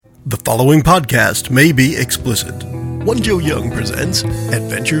The following podcast may be explicit. One Joe Young presents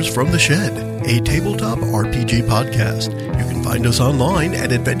Adventures from the Shed, a tabletop RPG podcast. You can find us online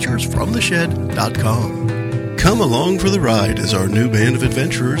at adventuresfromtheshed.com. Come along for the ride as our new band of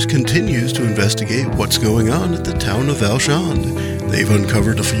adventurers continues to investigate what's going on at the town of Valshand. They've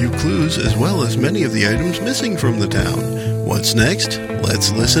uncovered a few clues as well as many of the items missing from the town. What's next?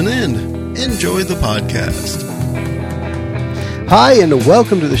 Let's listen in. Enjoy the podcast. Hi, and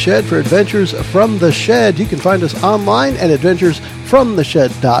welcome to The Shed for Adventures from the Shed. You can find us online at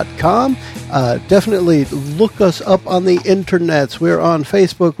adventuresfromtheshed.com. Definitely look us up on the internets. We're on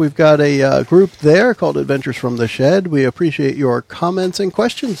Facebook. We've got a group there called Adventures from the Shed. We appreciate your comments and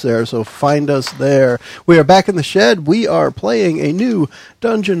questions there, so find us there. We are back in the Shed. We are playing a new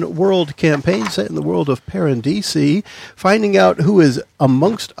Dungeon World campaign set in the world of Paradisi, finding out who is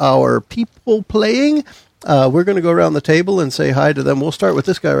amongst our people playing. We're going to go around the table and say hi to them. We'll start with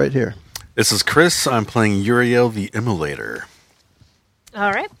this guy right here. This is Chris. I'm playing Uriel the Immolator.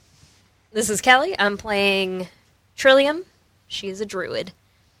 All right. This is Kelly. I'm playing Trillium. She is a druid.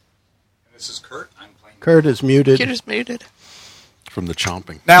 And this is Kurt. I'm playing... Kurt is muted. You're just muted. From the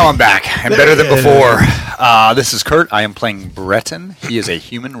chomping. Now I'm back. I'm better than before. This is Kurt. I am playing Breton. He is a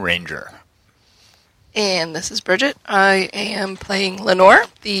human ranger. And this is Bridget. I am playing Lenore,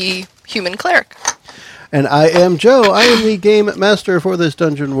 the human cleric. And I am Joe. I am the game master for this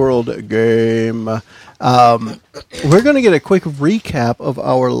Dungeon World game. We're going to get a quick recap of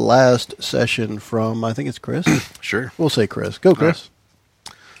our last session from, I think it's Chris. Sure. We'll say Chris. Go, Chris.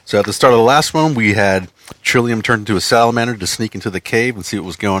 Right. So at the start of the last one, we had Trillium turned into a salamander to sneak into the cave and see what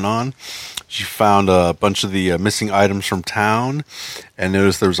was going on. She found a bunch of the missing items from town and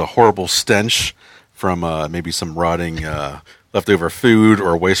noticed there was a horrible stench from maybe some rotting leftover food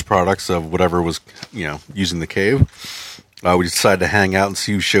or waste products of whatever was, using the cave. We decided to hang out and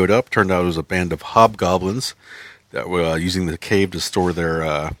see who showed up. Turned out it was a band of hobgoblins that were using the cave to store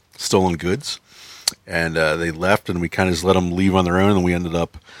their stolen goods. And they left, and we kind of just let them leave on their own, and we ended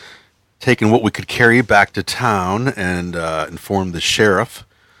up taking what we could carry back to town and informed the sheriff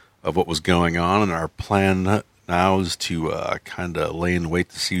of what was going on. And our plan now is to kind of lay in wait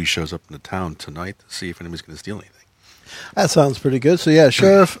to see who shows up in the town tonight to see if anybody's going to steal anything. That sounds pretty good. So, yeah,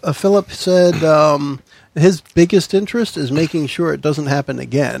 Sheriff Phillip said his biggest interest is making sure it doesn't happen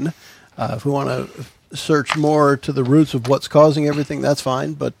again. If we want to search more to the roots of what's causing everything, that's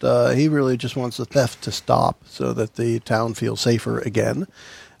fine. But he really just wants the theft to stop so that the town feels safer again.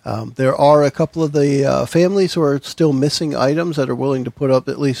 There are a couple of the families who are still missing items that are willing to put up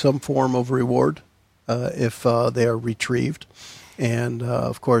at least some form of reward if they are retrieved. And,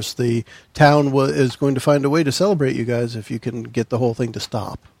 of course, the town is going to find a way to celebrate you guys if you can get the whole thing to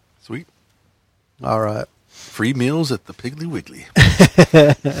stop. Sweet. All right. Free meals at the Piggly Wiggly.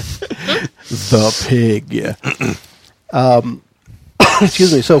 The pig, yeah.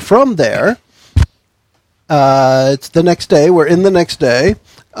 Excuse me. So from there, it's the next day. We're in the next day.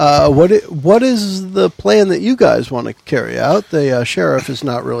 What is the plan that you guys want to carry out? The sheriff is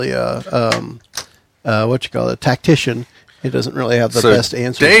not really a tactician. He doesn't really have the best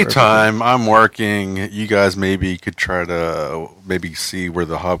answer. Daytime, I'm working. You guys maybe could try to see where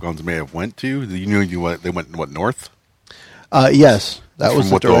the hobgoblins may have went to. They went north? Yes, that was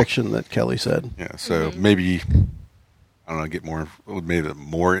the direction that Kelly said. Yeah, so maybe I don't know, get more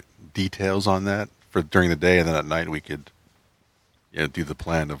details on that for during the day, and then at night we could do the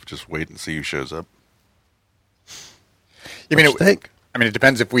plan of just wait and see who shows up. What do you think? I mean, it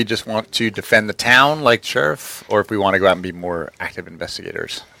depends if we just want to defend the town like sheriff, or if we want to go out and be more active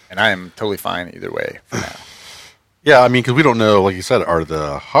investigators. And I am totally fine either way for now. Yeah, I mean, because we don't know, like you said, are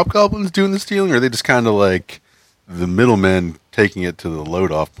the hobgoblins doing the stealing, or are they just kind of like the middlemen taking it to the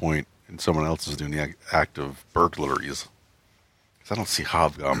load-off point and someone else is doing the act of burglaries? Because I don't see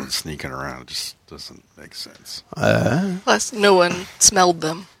hobgoblins sneaking around. It just doesn't make sense. Plus, no one smelled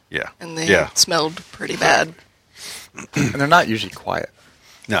them. Yeah. And they smelled pretty bad. And they're not usually quiet.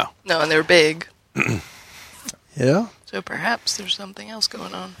 No, and they're big. Yeah. So perhaps there's something else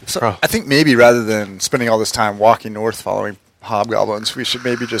going on. So I think maybe rather than spending all this time walking north following hobgoblins, we should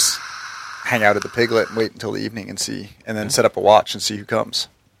maybe just hang out at the Piglet and wait until the evening and then set up a watch and see who comes.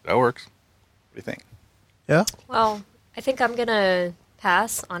 That works. What do you think? Yeah. Well, I think I'm going to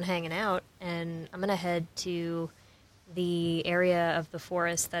pass on hanging out, and I'm going to head to the area of the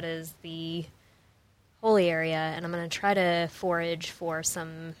forest that is the holy area, and I'm going to try to forage for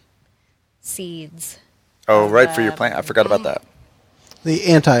some seeds. Oh, right, for your plant. I forgot about that. The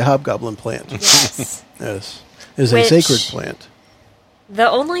anti-hobgoblin plant. Yes. Yes. Is a sacred plant. The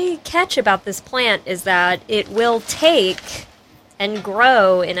only catch about this plant is that it will take and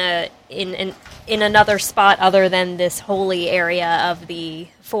grow in another spot other than this holy area of the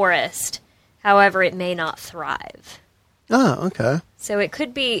forest. However, it may not thrive. Oh, okay. So it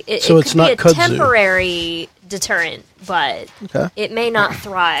could be it So could it's be not a kudzu. temporary deterrent, but Okay. it may not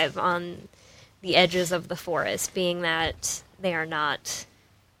thrive on the edges of the forest, being that they are not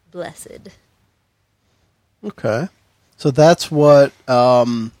blessed. Okay. So that's what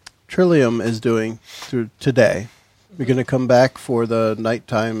Trillium is doing through today. You're going to come back for the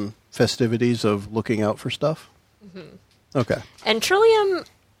nighttime festivities of looking out for stuff? Mm-hmm. Okay. And Trillium,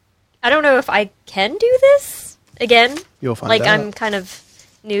 I don't know if I can do this again. You'll find like out. I'm kind of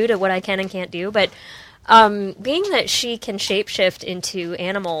new to what I can and can't do, but being that she can shapeshift into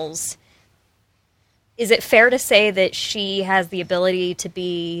animals, is it fair to say that she has the ability to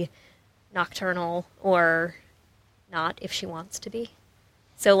be nocturnal or not if she wants to be?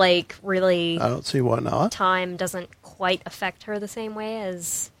 So, like, really, I don't see why not. time doesn't quite affect her the same way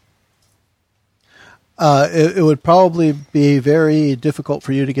as... It would probably be very difficult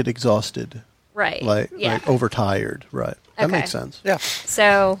for you to get exhausted, Right. like overtired. Right. That Okay. makes sense. Yeah.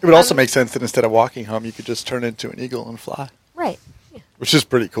 So... It would also make sense that instead of walking home, you could just turn into an eagle and fly, Right. Yeah. which is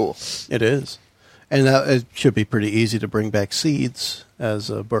pretty cool. It is. And it should be pretty easy to bring back seeds as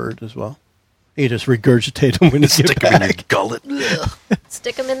a bird as well. You just regurgitate them when you get Stick them in your back. gullet.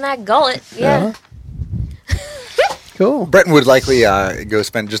 Stick them in that gullet. Yeah. Cool. Breton would likely go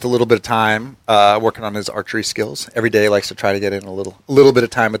spend just a little bit of time working on his archery skills. Every day, he likes to try to get in a little bit of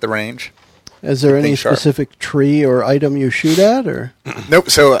time at the range. Is there any Things sharp. specific tree or item you shoot at, or? Nope.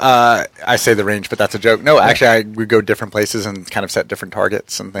 So I say the range, but that's a joke. No, actually, I would go different places and kind of set different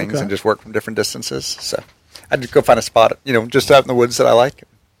targets and things, Okay. and just work from different distances. So I'd just go find a spot, just out in the woods that I like.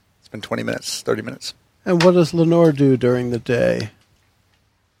 Spend 20 minutes, 30 minutes. And what does Lenore do during the day?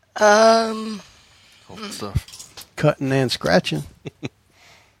 Cool stuff. Cutting and scratching.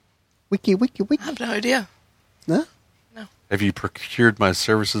 Wiki. I have no idea. No? Have you procured my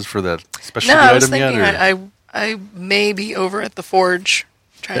services for that specialty No, I was item thinking yet? I may be over at the forge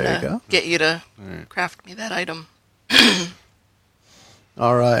trying There you to go. get you to craft me that item.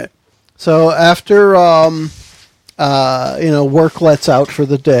 All right. So after, work lets out for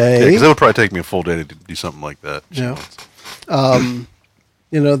the day. Because it would probably take me a full day to do something like that. Yeah.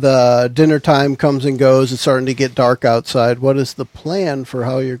 The dinner time comes and goes. It's starting to get dark outside. What is the plan for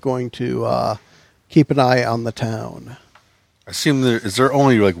how you're going to keep an eye on the town? I assume is there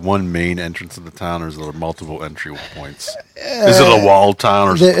only like one main entrance of the town, or is there multiple entry points? Is it a walled town,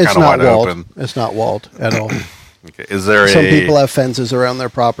 or is it It's kind of not wide walled. open? It's not walled at all. Okay. Is there Some people have fences around their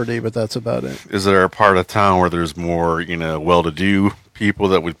property, but that's about it. Is there a part of town where there's more, well-to-do people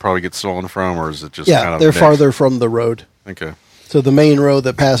that would probably get stolen from, or is it just kind of they're mixed? farther from the road. Okay. So the main road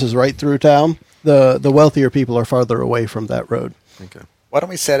that passes right through town, the wealthier people are farther away from that road. Okay. Why don't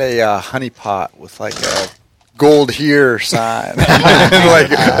we set a honey pot with like a gold here sign, and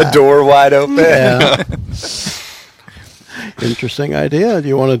like a door wide open? Yeah. Interesting idea. Do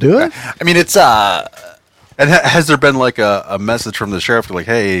you want to do it? I mean, it's And has there been like a message from the sheriff like,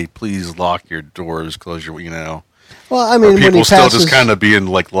 hey, please lock your doors, close your, Well, I or mean, when he people still passes, just kind of being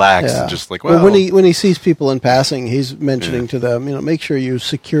like lax yeah. and just like, Well, well, when he sees people in passing, he's mentioning to them, make sure you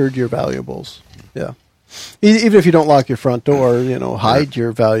secured your valuables. Yeah. Even if you don't lock your front door, hide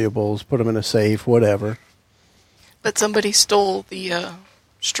your valuables, put them in a safe, whatever. But somebody stole the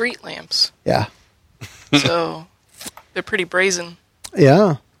street lamps, Yeah. so they're pretty brazen.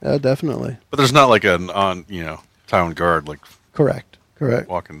 Yeah. Yeah, definitely. but there's not like town guard like Correct.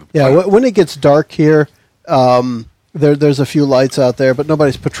 walking the Yeah, when it gets dark here, there's a few lights out there, but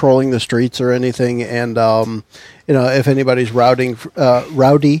nobody's patrolling the streets or anything. And if anybody's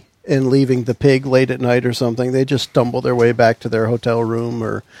rowdy and leaving the pig late at night or something, they just stumble their way back to their hotel room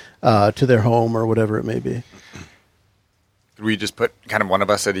or to their home or whatever it may be. Could we just put kind of one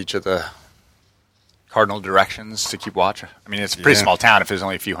of us at each of the cardinal directions to keep watch? I mean, it's a pretty Yeah. small town if there's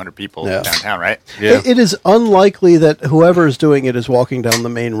only a few hundred people Yeah. downtown, right? Yeah. It is unlikely that whoever is doing it is walking down the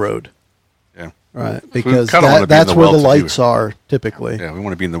main road, Yeah. right? Because kinda wanna be in that's the where the well-to-do. lights are typically, Yeah, we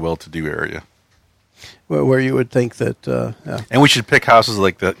want to be in the well-to-do area. where you would think that. Yeah. And we should pick houses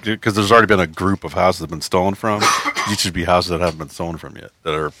like that because there's already been a group of houses that have been stolen from. These should be houses that haven't been stolen from yet,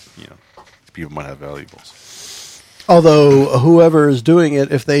 that are, people might have valuables. Although whoever is doing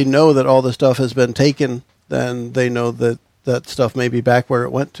it, if they know that all the stuff has been taken, then they know that that stuff may be back where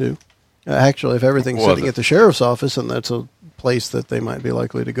it went to. Actually, if everything's Was sitting it? at the sheriff's office, then that's a place that they might be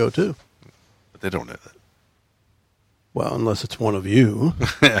likely to go to. But they don't know that. Well, unless it's one of you.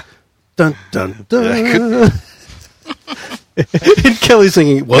 Yeah. Dun, dun, dun. And Kelly's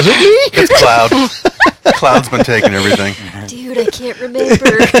singing, was it me? It's Cloud. Cloud's been taking everything. Dude, I can't remember.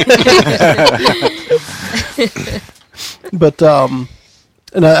 But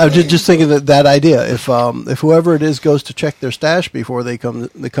and I was just thinking that idea. If whoever it is goes to check their stash before they come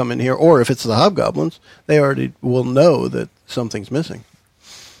in here, or if it's the hobgoblins, they already will know that something's missing.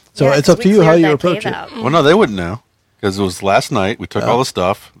 So Yeah, it's 'cause up we to you how cleared you that approach cave it. out. Well, no, they wouldn't know because it was last night. We took all the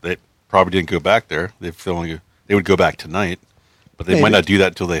stuff. They probably didn't go back there. They would go back tonight, but they Maybe. might not do that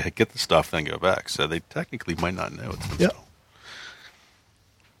until they get the stuff, then go back. So they technically might not know it's been Yeah, stolen.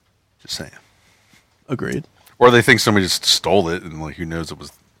 Just saying. agreed. Or they think somebody just stole it, and like who knows it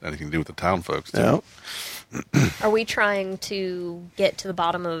was anything to do with the town folks. Too. Yeah. Are we trying to get to the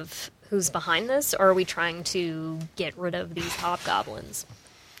bottom of who's behind this, or are we trying to get rid of these hobgoblins?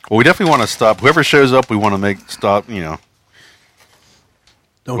 Well, we definitely want to stop whoever shows up. We want to stop. Don't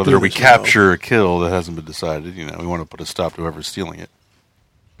Whether do we this, capture or kill, that hasn't been decided. We want to put a stop to whoever's stealing it.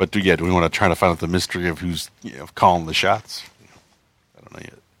 But do we want to try to find out the mystery of who's calling the shots? I don't know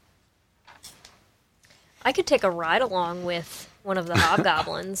yet. I could take a ride along with one of the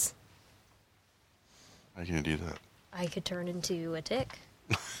hobgoblins. How can you do that? I could turn into a tick.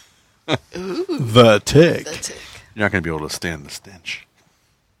 The tick. That's it. You're not going to be able to stand the stench.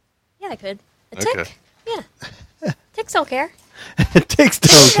 Yeah, I could. A Okay. tick? Yeah. Ticks don't care. Ticks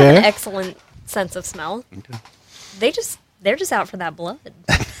don't They have an care. excellent sense of smell. Okay. They're just out for that blood.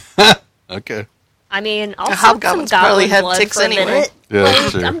 Okay. I mean, I'll The suck some hobgoblins goblin probably have blood ticks for a anyway. minute. Yeah, Like,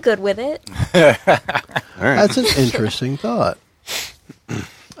 that's true. I'm good with it. All right. That's an interesting thought.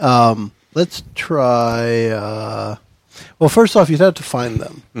 Let's try. Well, first off, you'd have to find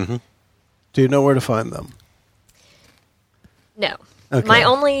them. Mm-hmm. Do you know where to find them? No. Okay. My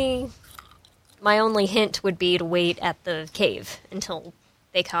only hint would be to wait at the cave until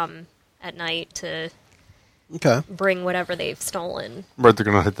they come at night to Okay. bring whatever they've stolen. But they're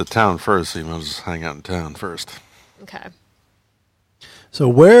going to hit the town first, so you might as well just hang out in town first. Okay. So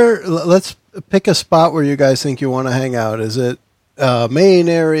let's pick a spot where you guys think you want to hang out. Is it main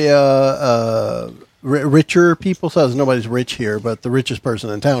area, richer people? So nobody's rich here, but the richest person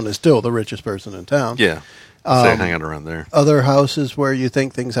in town is still the richest person in town. Yeah. Say hang out around there. Other houses where you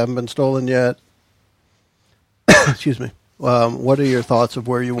think things haven't been stolen yet? Excuse me. What are your thoughts of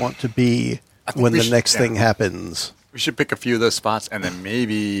where you want to be I think when we the should- next yeah. thing happens? We should pick a few of those spots, and then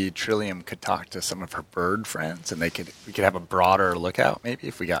maybe Trillium could talk to some of her bird friends, and we could have a broader lookout. Maybe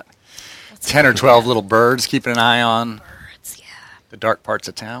if we got 10 or 12 little birds keeping an eye on Birds, yeah. the dark parts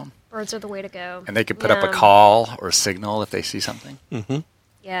of town, Birds are the way to go. and they could put up a Yeah. call or a signal if they see something.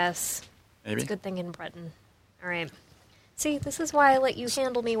 Yes. Maybe. Good thing in Breton. All right. See, this is why I let you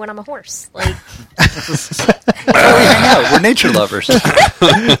handle me when I'm a horse. Like, We're nature lovers.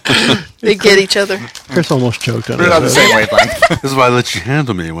 They get each other. Chris almost choked on We're on the it. same wavelength. This is why I let you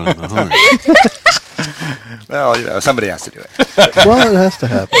handle me when I'm at home. Well, somebody has to do it. Well, it has to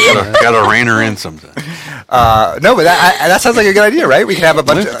happen. Got to rein her in sometime. No, but that sounds like a good idea, right? We can have a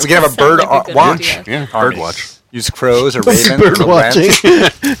bunch. We can have a bird Sounds like a good watch. idea. Yeah, Army. bird watch. Use crows or ravens. Bird or watching.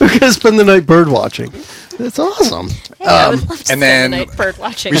 wrens. We're going to spend the night bird watching. It's awesome. hey, I would love to and spend then the night bird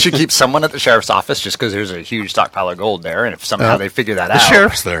watching. We should keep someone at the sheriff's office just because there's a huge stockpile of gold there, and if somehow they figure that The out,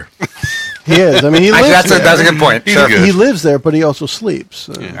 sheriff's there. He is. I mean, he lives Actually, there. that's a good point. He's Sheriff- good. He lives there, but he also sleeps.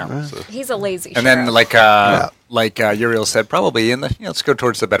 So, Yeah. right? So- He's a lazy And then, sheriff. like Uriel said, probably in the let's go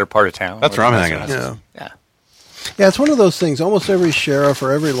towards the better part of town. That's where I'm hanging out. Yeah. Yeah. Yeah, it's one of those things. Almost every sheriff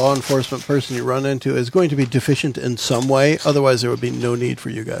or every law enforcement person you run into is going to be deficient in some way. Otherwise, there would be no need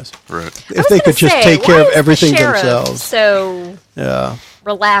for you guys. Right. If they could just take care of everything themselves. So Yeah.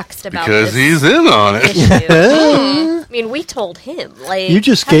 relaxed about Because this he's in on it. issue. I mean, we told him. Like, You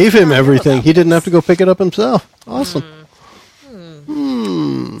just how did gave he him not know everything. about He didn't this? have to go pick it up himself. Awesome.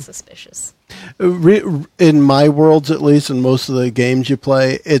 Suspicious. In my worlds, at least, in most of the games you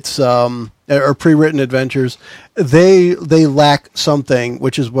play, it's or pre-written adventures. They lack something,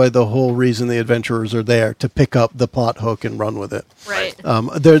 which is why the whole reason the adventurers are there to pick up the plot hook and run with it. Right.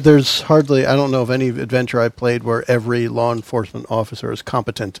 There's hardly, I don't know of any adventure I played where every law enforcement officer is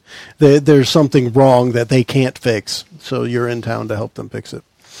competent. There's something wrong that they can't fix, so you're in town to help them fix it.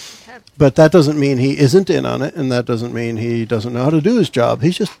 Okay. But that doesn't mean he isn't in on it, and that doesn't mean he doesn't know how to do his job.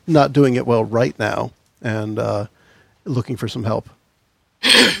 He's just not doing it well right now, and looking for some help.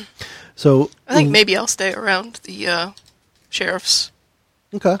 So I think maybe I'll stay around the sheriff's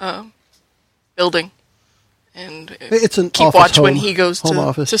okay, building and it's an keep office, watch when home- he goes home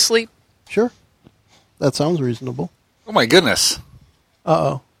office. to sleep. Sure, that sounds reasonable. Oh my goodness.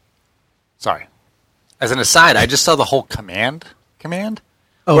 Uh-oh. Sorry. As an aside, I just saw the whole command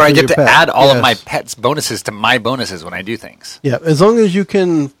Oh, where I for get your to pet. add all of my Yes. pets' bonuses to my bonuses when I do things. Yeah, as long as you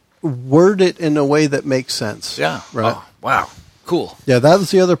can word it in a way that makes sense. Yeah. Right. Oh, wow. Cool. Yeah, that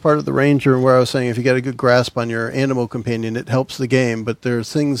was the other part of the ranger where I was saying if you get a good grasp on your animal companion, it helps the game. But there's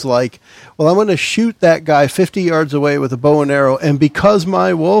things like, well, I'm going to shoot that guy 50 yards away with a bow and arrow, and because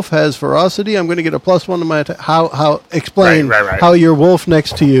my wolf has ferocity, I'm going to get a +1 to my attack. Explain Right. how your wolf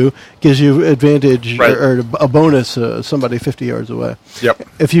next to you gives you advantage Right. or a bonus somebody 50 yards away. Yep.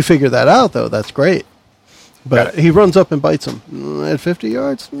 If you figure that out, though, that's great. But Got it. he runs up and bites him at 50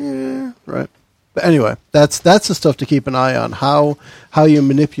 yards. Yeah, right. But anyway, that's the stuff to keep an eye on. How you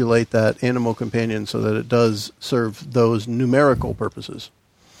manipulate that animal companion so that it does serve those numerical purposes.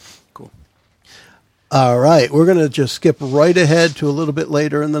 Cool. All right, we're going to just skip right ahead to a little bit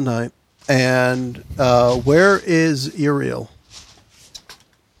later in the night. And where is Uriel?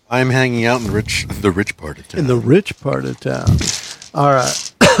 I'm hanging out in the rich part of town. In the rich part of town. All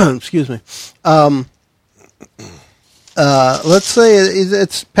right. Excuse me. Let's say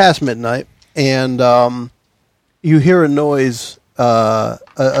it's past midnight, and you hear a noise,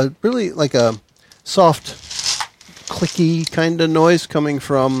 a really like a soft, clicky kind of noise coming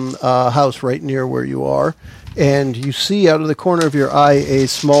from a house right near where you are, and you see out of the corner of your eye a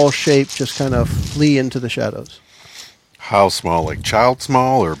small shape just kind of flee into the shadows. How small? Like child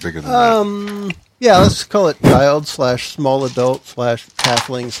small or bigger than that? Yeah, let's call it child / small adult /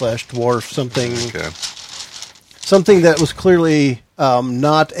 halfling / dwarf, something. Okay. Something that was clearly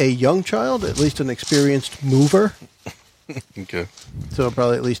not a young child, at least an experienced mover. Okay. So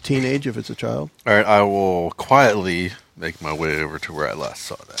probably at least teenage if it's a child. All right. I will quietly make my way over to where I last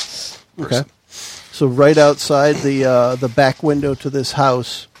saw that person. Okay. So right outside the back window to this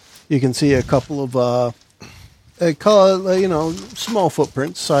house, you can see a couple of small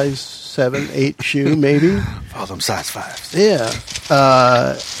footprints, size 7, 8 shoe maybe. Oh, them size 5s. Yeah.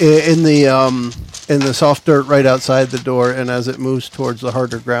 In the soft dirt right outside the door, and as it moves towards the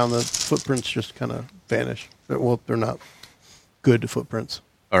harder ground, the footprints just kind of vanish. Well, they're not good footprints.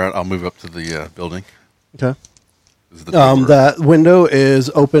 All right. I'll move up to the building. Okay. This is the door. That window is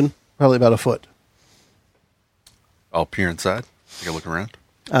open, probably about a foot. I'll peer inside. Take a look around.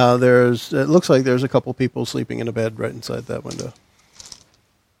 It looks like there's a couple people sleeping in a bed right inside that window.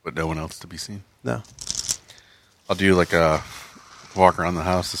 But no one else to be seen. No. I'll do like a walk around the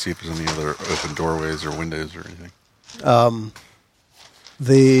house to see if there's any other open doorways or windows or anything.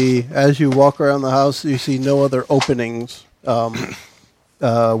 As you walk around the house, you see no other openings,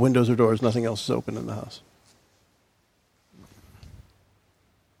 windows or doors. Nothing else is open in the house.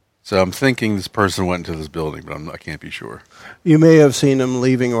 So I'm thinking this person went into this building, but I can't be sure. You may have seen him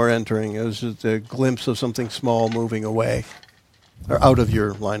leaving or entering. It was just a glimpse of something small moving away or out of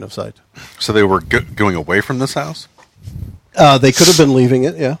your line of sight. So they were going away from this house? They could have been leaving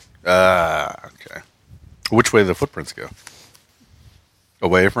it, yeah. Okay. Which way do the footprints go?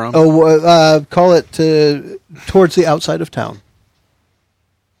 Away from? Call it towards the outside of town.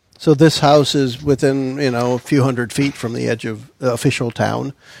 So this house is within, a few hundred feet from the edge of official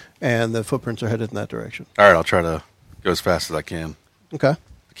town, and the footprints are headed in that direction. All right, I'll try to go as fast as I can. Okay.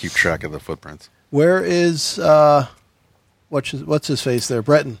 Keep track of the footprints. Where is what's his face there?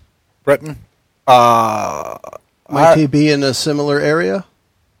 Breton. Breton? Might he be in a similar area?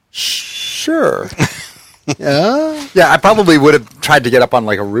 Sure. Yeah. Yeah, I probably would have tried to get up on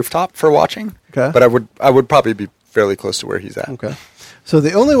like a rooftop for watching. Okay. But I would probably be fairly close to where he's at. Okay. So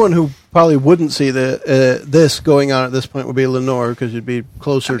the only one who probably wouldn't see this going on at this point would be Lenore, because you'd be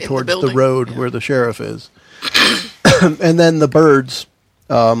closer the towards the building, road yeah. where the sheriff is. And then the birds,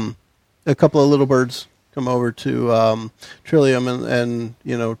 a couple of little birds come over to Trillium and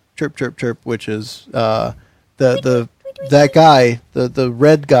chirp, chirp, chirp, which is that guy, the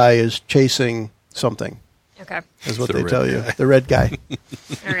red guy is chasing something, Okay. is what The they red tell you. guy. The red guy. All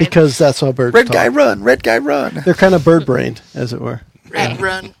right. Because that's how birds Red talk. guy run, red guy run. They're kind of bird-brained, as it were. Red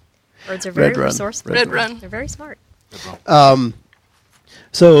Run. Birds are very Red Run. resourceful. Red Run. They're very smart.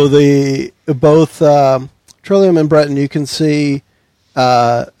 So both Trillium and Breton, you can see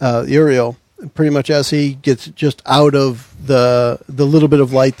Uriel pretty much as he gets just out of the little bit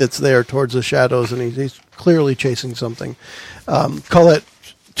of light that's there towards the shadows, and he's clearly chasing something. Call it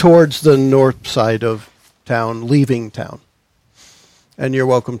towards the north side of town, leaving town. And you're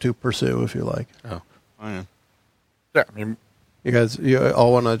welcome to pursue if you like. Oh, I am. Yeah, I mean, You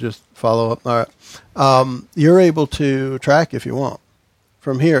all want to just follow up? All right. You're able to track if you want.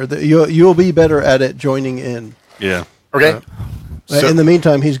 From here, you'll be better at it joining in. Yeah. okay. So- In the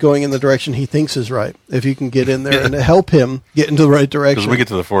meantime, he's going in the direction he thinks is right. If you can get in there and help him get into the right Because direction. when we get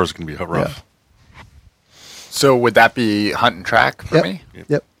to the forest, it's going to be rough. So would that be hunt and track for Yep. me?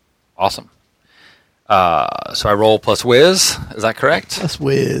 Yep. Awesome. So I roll plus whiz. Is that correct? Plus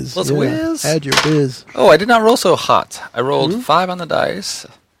whiz. Plus whiz? Add your whiz. Oh, I did not roll so hot. I rolled 5 on the dice,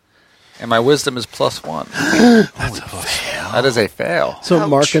 and my wisdom is +1. That is a fail. So Ouch.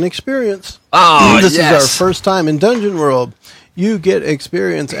 mark an experience. Oh, This yes. is our first time in Dungeon World. You get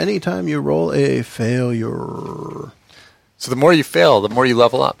experience anytime you roll a failure. So the more you fail, the more you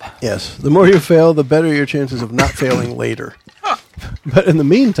level up. Yes. The more you fail, the better your chances of not failing later. But in the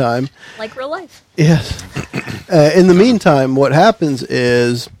meantime, Like real life. yes. In the meantime, what happens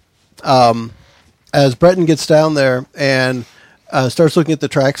is, as Breton gets down there and starts looking at the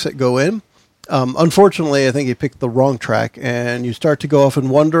tracks that go in, unfortunately, I think he picked the wrong track, and you start to go off in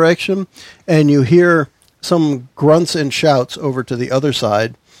one direction, and you hear some grunts and shouts over to the other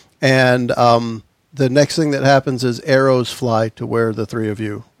side, and the next thing that happens is arrows fly to where the three of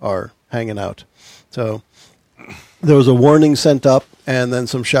you are hanging out. So there was a warning sent up, and then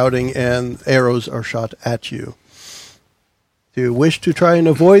some shouting, and arrows are shot at you. Do you wish to try and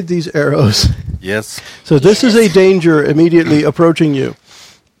avoid these arrows? Yes. So this is a danger immediately approaching you.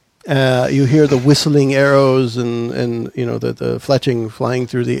 You hear the whistling arrows and you know the fletching flying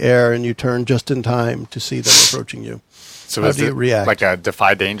through the air, and you turn just in time to see them approaching you. So How is do you it react? like a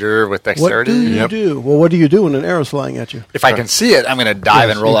defy danger with What dexterity? do you do? Well, what do you do when an arrow's flying at you? If I can see it, I'm going to dive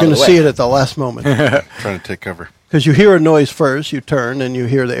Yes, and roll you're out of going the to way. see it at the last moment. Trying to take cover. Because you hear a noise first, you turn, and you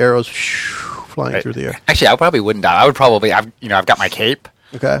hear the arrows flying Right. through the air. Actually, I probably wouldn't dive. I would probably, I've got my cape,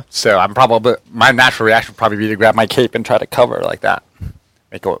 Okay. so my natural reaction would probably be to grab my cape and try to cover like that,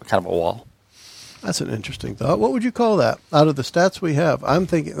 make a kind of a wall. That's an interesting thought. What would you call that? Out of the stats we have, I'm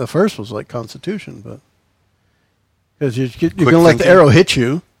thinking the first was like Constitution, but because you're going to let the thinking. arrow hit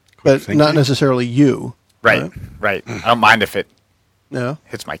you, but thinking. not necessarily you. Right. I don't mind if it No.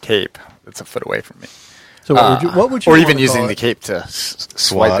 hits my cape. It's a foot away from me. So what would you or wanna even call using it? the cape to swipe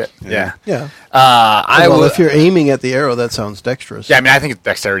Swat, it. yeah. Yeah. Yeah. I Well, would. if you're aiming at the arrow, that sounds dexterous. Yeah, I mean, I think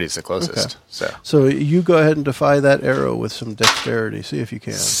dexterity is the closest. Okay. So So you go ahead and defy that arrow with some dexterity. See if you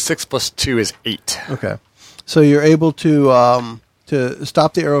can. 6 + 2 is 8. Okay. So you're able to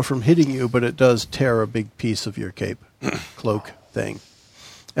stop the arrow from hitting you, but it does tear a big piece of your cape cloak thing,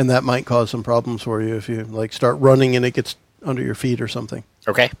 and that might cause some problems for you if you like start running and it gets under your feet or something.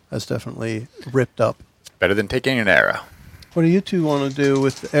 Okay. That's definitely ripped up. Better than taking an arrow. What do you two want to do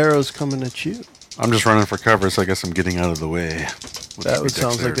with the arrows coming at you? I'm just running for cover, so I guess I'm getting out of the way. That would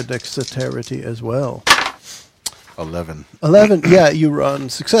sound like a dexterity as well. 11. 11. Yeah, you run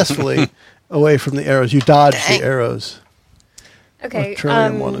successfully away from the arrows. You dodge Dang. the arrows. Okay. What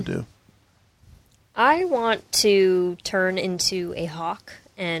Trillium want to do? I want to turn into a hawk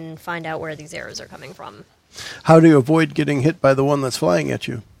and find out where these arrows are coming from. How do you avoid getting hit by the one that's flying at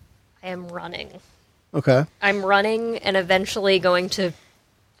you? I am running. Okay. I'm running and eventually going to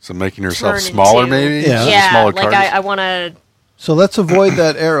So making yourself turn smaller, into, maybe? Yeah. Yeah, Smaller like target? I want to. So let's avoid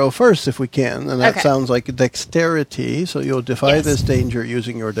that arrow first if we can. And that Okay. sounds like a dexterity. So you'll defy Yes. this danger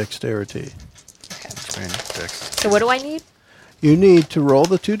using your dexterity. Okay, dex. So what do I need? You need to roll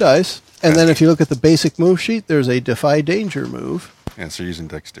the 2 dice. And then if you look at the basic move sheet, there's a defy danger move. Yeah, so you're using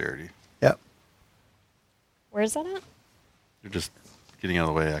dexterity. Yep. Where's that at? You're just getting out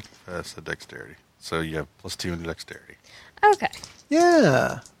of the way. I said dexterity. So you have +2 in dexterity, Okay.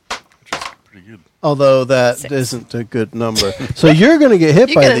 Yeah. which is pretty good. Although that 6. not a good number. So you're going to get hit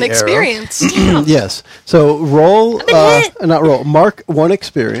You by get the an arrow. experience. Yes. So roll, I've been hit. not roll, mark 1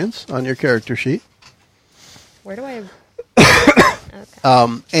 experience on your character sheet. Where do I?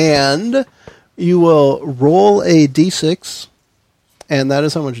 Okay. And you will roll a d6, and that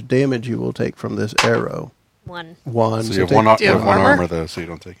is how much damage you will take from this arrow. 1. 1. So you have take- one, Do you have one armor? armor, though, so you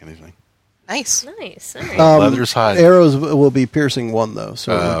don't take anything. Nice. Nice. All right. Leather's hide. Arrows will be piercing 1, though.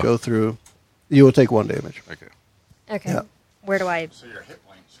 So it'll Oh. go through. You will take 1 damage. Okay. Okay. yeah. Where do I? So your hit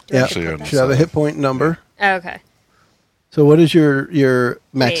points. Do I Yeah. have to Actually, put on that? Should have a hit point number. Oh, okay. So what is your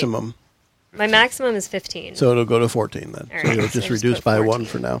maximum? My maximum is 15. So it'll go to 14 then. All So right, you'll so just just reduce put by 1 14.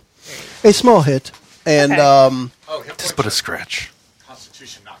 for now. A small hit. And, Okay. Oh, hit Just put a scratch.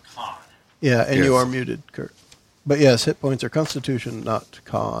 Constitution, not con. yeah, and you Yes. are muted, Kurt. But yes, hit points are Constitution, not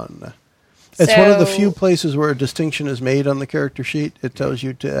Con. It's one of the So- few places where a distinction is made on the character sheet. It tells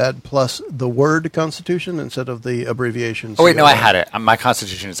you to add plus the word Constitution instead of the abbreviation. Oh wait, no, I CON. had it. My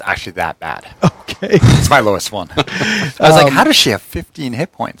Constitution is actually that bad. Okay, It's my lowest one. I was like, how does she have 15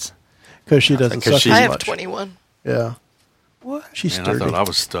 hit points? because she doesn't 'Cause suck she- as I have much. 21. Yeah. What? She's Man, I sturdy. thought I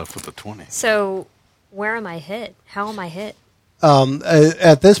was stuffed with a 20. So, where am I hit? How am I hit?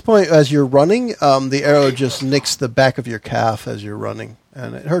 At this point, as you're running, the arrow just nicks the back of your calf as you're running,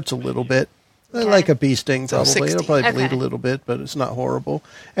 and it hurts a little bit. Okay. Like a bee sting, So probably. 60. It'll probably Okay. bleed a little bit, but it's not horrible.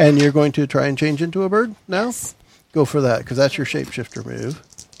 And you're going to try and change into a bird now? Yes. Go for that, because that's your shapeshifter move.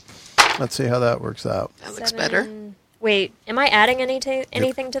 Let's see how that works out. That looks better. Wait, am I adding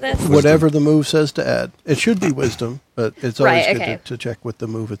anything to this? Whatever the move says to add. It should be wisdom, but it's always Right, good okay. to check with the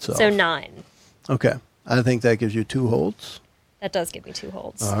move itself. So 9. Okay. I think that gives you 2 holds. That does give me 2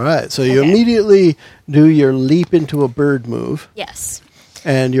 holds. All right. So you Okay. immediately do your leap into a bird move, Yes.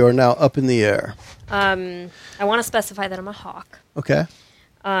 and you're now up in the air. I want to specify that I'm a hawk. Okay.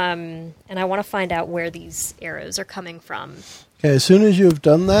 And I want to find out where these arrows are coming from. Okay. As soon as you've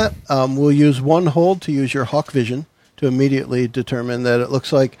done that, we'll use 1 hold to use your hawk vision to immediately determine that it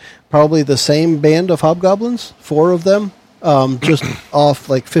looks like probably the same band of hobgoblins, 4 of them, just off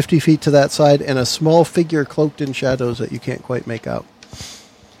like 50 feet to that side, and a small figure cloaked in shadows that you can't quite make out.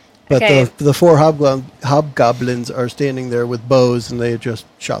 But Okay. the 4 hobgoblins are standing there with bows, and they had just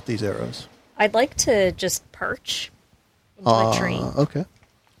shot these arrows. I'd like to just perch into a tree. Okay.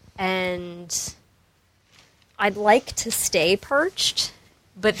 And I'd like to stay perched,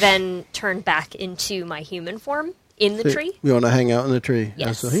 but then turn back into my human form in the tree. You want to hang out in the tree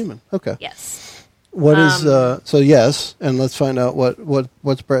Yes. as a human? Okay. Yes. What is so? Yes, and let's find out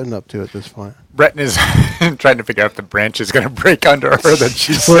what's Breton up to at this point. Breton is trying to figure out if the branch is going to break under her that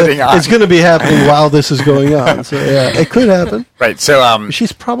she's sitting on. It's going to be happening while this is going on. So yeah, it could happen. Right. So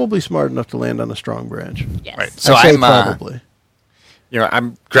She's probably smart enough to land on a strong branch. Yes. Right. So I say I'm probably.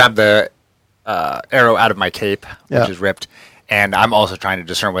 I'm grabbed the arrow out of my cape, which Yeah. is ripped, and I'm also trying to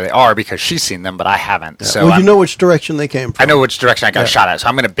discern where they are because she's seen them, but I haven't. So well, I'm- you know which direction they came from. I know which direction I got Yeah. shot at, so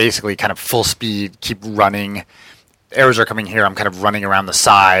I'm going to basically kind of full speed keep running. Arrows are coming here. I'm kind of running around the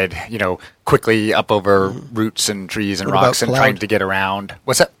side, quickly up over roots and trees and What about rocks and cloud? trying to get around.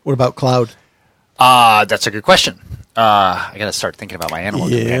 What's that? What about Cloud? That's a good question. I got to start thinking about my animal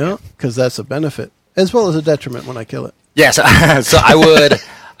Yeah, companion. because that's a benefit as well as a detriment when I kill it. Yes. So I would,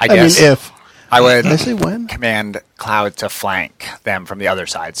 I guess. I mean, if I would Did I say when? command Cloud to flank them from the other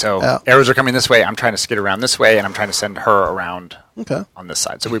side. So Yeah. arrows are coming this way. I'm trying to skid around this way, and I'm trying to send her around Okay. on this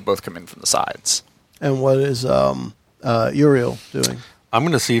side. So we both come in from the sides. And what is Uriel doing? I'm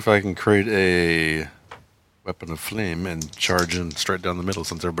going to see if I can create a weapon of flame and charge in straight down the middle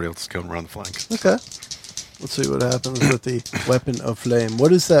since everybody else is going around the flank. Okay. Let's see what happens with the weapon of flame.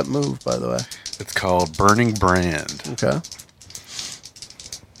 What is that move, by the way? It's called Burning Brand. Okay.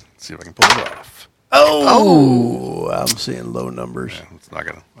 Let's see if I can pull it off. Oh, I'm seeing low numbers. Yeah, it's not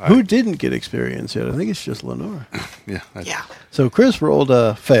going to. Who didn't get experience yet? I think it's just Lenore. Yeah. Yeah. So Chris rolled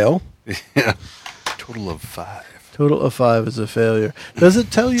a fail. Yeah. Total of 5. Total of 5 is a failure. Does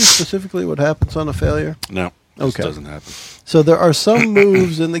it tell you specifically what happens on a failure? No. This Okay. doesn't happen. So there are some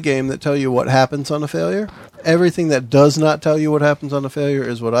moves in the game that tell you what happens on a failure. Everything that does not tell you what happens on a failure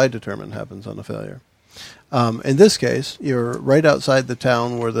is what I determine happens on a failure. In this case, you're right outside the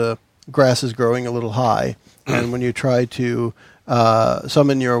town where the grass is growing a little high, and when you try to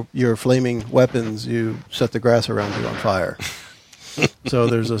summon your flaming weapons, you set the grass around you on fire. So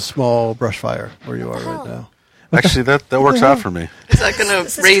there's a small brush fire where you are right now. Actually, that works out for me. Is that going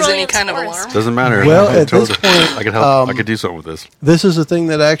This to is raise any Trillium's kind of forest. alarm? Doesn't matter. Well, I at this point, I could help. I could do something with this. This is a thing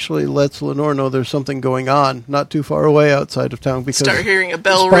that actually lets Lenore know there's something going on not too far away outside of town because Start hearing a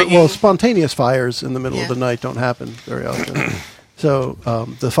bell ringing. well, spontaneous fires in the middle of Yeah. the night don't happen very often. So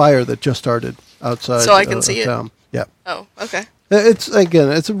the fire that just started outside So I can of see it? town. Yeah. Oh, okay.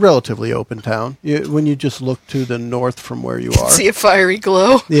 It's a relatively open town. When you just look to the north from where you are. See a fiery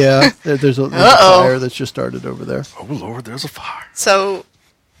glow. Yeah, there's a Uh-oh. fire that's just started over there. Oh Lord, there's a fire. So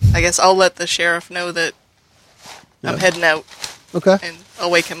I guess I'll let the sheriff know that I'm heading out, Okay. and I'll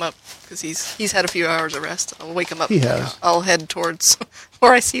wake him up because he's had a few hours of rest. I'll wake him up. He has. I'll head towards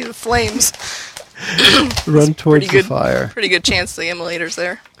where I see the flames. Run towards Pretty the good. fire. Pretty good chance the immolator's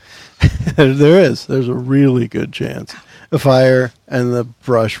there. There is. There's a really good chance. A fire and the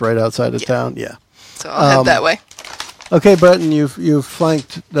brush right outside of town. Yeah. So I'll head that way. Okay, Breton, you've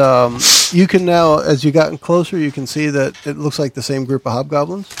flanked. You can now, as you've gotten closer, you can see that it looks like the same group of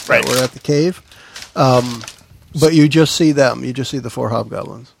hobgoblins Right. that were at the cave. But you just see them. You just see the 4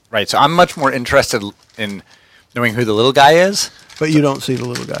 hobgoblins. Right. So I'm much more interested in knowing who the little guy is. But you don't see the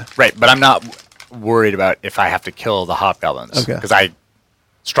little guy. Right. But I'm not worried about if I have to kill the hobgoblins. Okay. Because I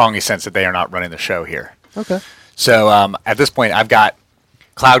strongly sense that they are not running the show here. Okay. So at this point, I've got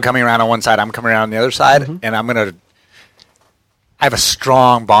Cloud coming around on one side, I'm coming around on the other side, Mm-hmm. and I have a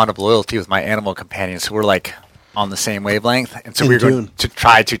strong bond of loyalty with my animal companions. So we're like on the same wavelength, and so In we're going tune. to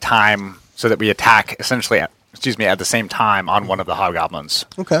try to time so that we attack essentially, at the same time on one of the hobgoblins.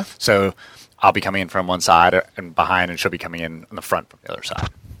 Okay. So I'll be coming in from one side and behind, and she'll be coming in on the front from the other side.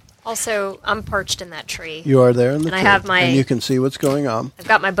 Also, I'm perched in that tree. You are there in the And I tree, have my- and you can see what's going on. I've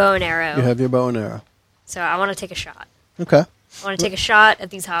got my bow and arrow. You have your bow and arrow. So I want to take a shot. Okay. I want to take a shot at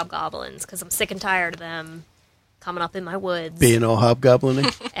these hobgoblins because I'm sick and tired of them coming up in my woods Being all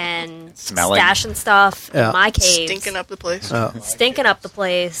hobgoblin-y. and Smelling. stashing stuff Yeah. in my caves. Stinking up the place. Stinking up the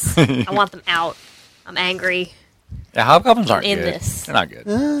place. I want them out. I'm angry. Yeah, hobgoblins aren't In good. this. They're not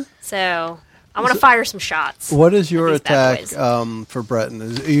good. So I want to fire some shots. What is your These bad attack boys. for Breton?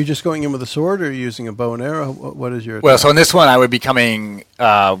 Are you just going in with a sword, or are you using a bow and arrow? What is your attack? Well, so in this one, I would be coming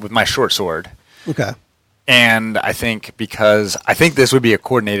with my short sword. Okay. And I think because I think this would be a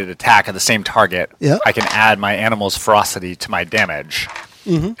coordinated attack at the same target, Yeah. I can add my animal's ferocity to my damage.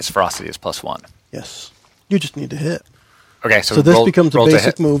 Mm-hmm. Its ferocity is +1. Yes. You just need to hit. Okay, So this becomes a roll to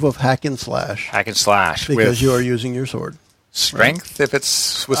basic hit. move of hack and slash Hack and slash because with you are using your sword. strength if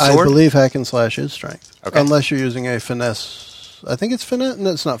it's with I sword. believe hack and slash is strength. Okay. Unless you're using a finesse. I think it's finesse.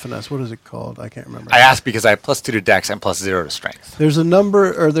 No, it's not finesse. What is it called? I can't remember. I asked because I have +2 to Dex and +0 to Strength. There's a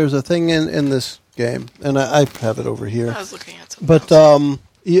number, or there's a thing in this game, and I have it over here. I was looking at something But else.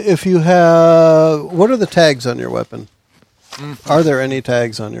 if you have, what are the tags on your weapon? Are there any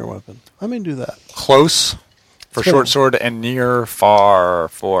tags on your weapon? I may do that. Close for So- short sword and near far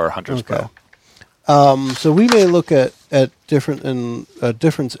for hunter's Okay. bow. So we may look at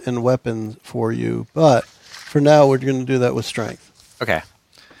difference in weapons for you, but for now we're going to do that with strength Okay.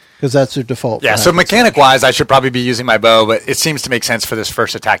 because that's your default. Yeah, for so hack and mechanic-wise, I should probably be using my bow, but it seems to make sense for this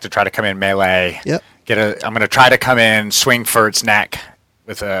first attack to try to come in melee. Yep. I'm going to try to come in, swing for its neck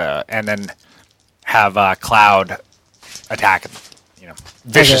with and then have Cloud attack,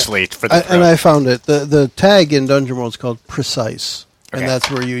 viciously for the And I throat. found it. The tag in Dungeon World is called precise, Okay. and that's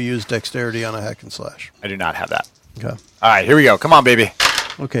where you use dexterity on a hack and slash. I do not have that. Okay. All right, here we go. Come on, baby.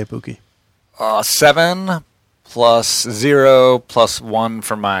 Okay, Pookie. 7 plus 0 plus 1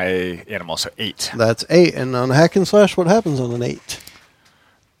 for my animal, so 8. That's 8. And on a hack and slash, what happens on an 8?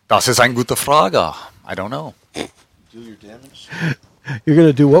 Das ist eine gute Frage. I don't know. Deal your damage. You're going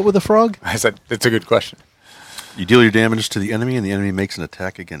to do what with a frog? I said, it's a good question. You deal your damage to the enemy, and the enemy makes an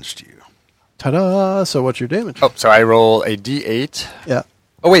attack against you. Ta-da! So what's your damage? Oh, so I roll a d8. Yeah.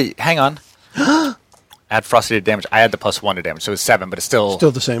 Oh, wait, hang on. Add frosty to damage. I had the +1 to damage, so it's 7, but it's still...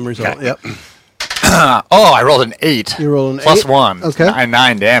 Still the same result. Okay. Yep. Oh, I rolled an 8. You rolled an Plus 8? 1. Okay.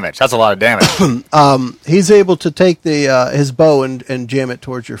 9 damage. That's a lot of damage. He's able to take his bow and jam it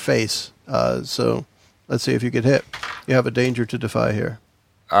towards your face. So let's see if you get hit. You have a danger to defy here.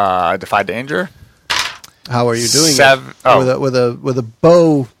 Defy danger. How are you doing Seven- it? oh. With a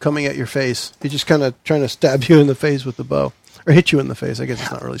bow coming at your face. He's just kind of trying to stab you in the face with the bow. Or hit you in the face. I guess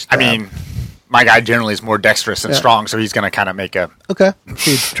it's not really I stab. mean, my guy generally is more dexterous and Yeah. strong, so he's going to kind of make a... Okay.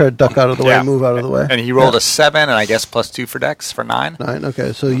 So you try to duck out of the way, Yeah. move out of the way. And he rolled Yeah. a 7, and I guess +2 for dex for 9. 9.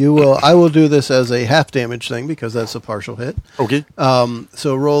 Okay. So I will do this as a half damage thing because that's a partial hit. Okay.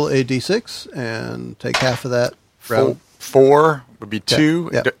 So roll a d6 and take half of that. Round. 4 would be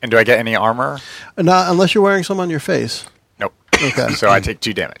 2. Yeah. And do I get any armor? Not unless you're wearing some on your face. Nope. Okay. So I take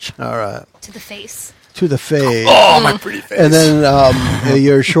 2 damage. All right. To the face. To the face. Oh, my pretty face. And then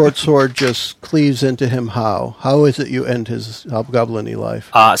your short sword just cleaves into him. How? How is it you end his hobgoblin-y life?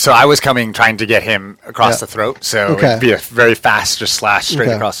 So I was trying to get him across Yeah. the throat, so Okay. it'd be a very fast just slash straight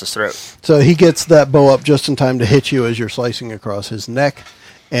Okay. across his throat. So he gets that bow up just in time to hit you as you're slicing across his neck,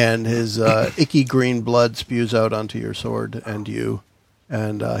 and his icky green blood spews out onto your sword and you,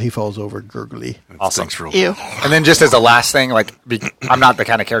 and he falls over gurgly. Awesome. Thanks, real. Ew. And then just as a last thing, I'm not the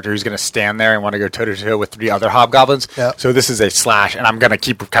kind of character who's going to stand there and want to go toe-to-toe with 3 other hobgoblins. Yeah. So this is a slash, and I'm going to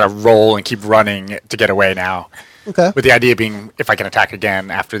keep kind of roll and keep running to get away now. Okay. With the idea being, if I can attack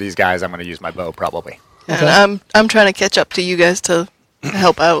again after these guys, I'm going to use my bow probably. And I'm trying to catch up to you guys to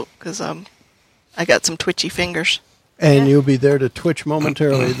help out because I got some twitchy fingers. And you'll be there to twitch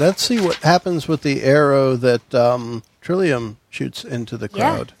momentarily. Let's see what happens with the arrow that Trillium shoots into the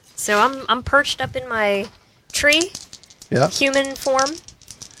crowd. Yeah. So I'm perched up in my tree, Yeah. human form,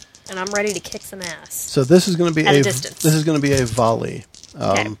 and I'm ready to kick some ass. So this is going to be At a distance. this is going to be a volley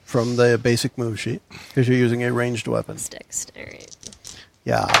Okay. from the basic move sheet because you're using a ranged weapon. Sticks. All right.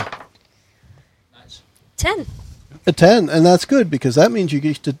 Yeah. 10. A 10, and that's good because that means you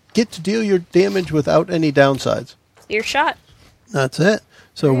get to deal your damage without any downsides. Your shot. That's it.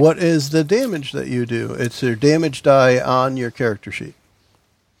 So what is the damage that you do? It's your damage die on your character sheet.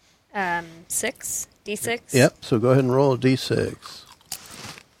 6. D6. Yep. So go ahead and roll a d6.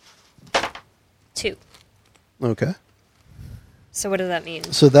 2. Okay. So what does that mean?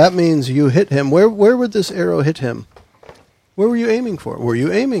 So that means you hit him. Where would this arrow hit him? Where were you aiming for? Were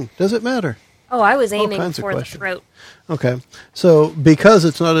you aiming? Does it matter? Oh, I was aiming kinds of for the questions. throat. Okay, so because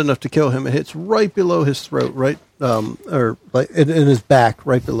it's not enough to kill him, it hits right below his throat, right, or like in his back,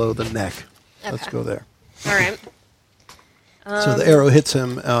 right below the neck. Let's Okay. go there. All right. So the arrow hits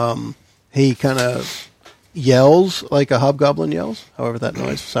him. He kind of yells like a hobgoblin yells, however that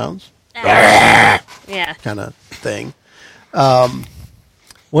noise sounds, Yeah. kind of thing.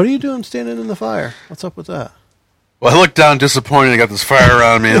 What are you doing standing in the fire? What's up with that? Well, I look down disappointed. I got this fire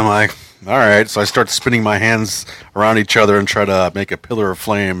around me. I'm like, all right. So I start spinning my hands around each other and try to make a pillar of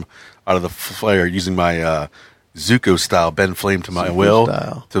flame out of the fire using my Zuko style bend flame to my Zuko will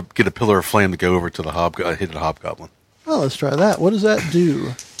style. to get a pillar of flame to go over to the hit the hobgoblin. Well, let's try that. What does that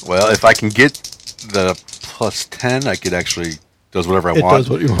do? Well, if I can get the plus 10, I could actually does whatever I It want. does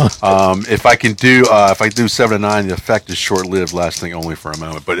what you want. If I do 7 to 9, the effect is short lived, lasting only for a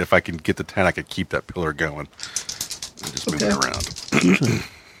moment. But if I can get the 10, I could keep that pillar going and just move it Okay. around.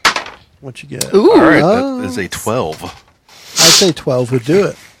 What you get? Ooh. All right, that is a 12. I'd say 12 would do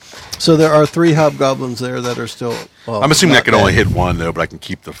it. So there are 3 hobgoblins there that are still. Well, I'm assuming I not can only dead. hit one though, but I can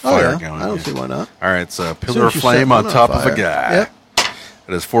keep the Oh, fire yeah. going. I don't see why not. All right, so As soon pillar as of you flame set on one top on of a fire. guy. Yep.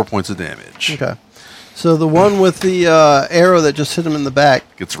 It has 4 points of damage. Okay. So the one with the arrow that just hit him in the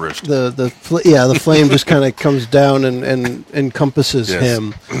back, Gets roasted. the flame just kind of comes down and encompasses Yes.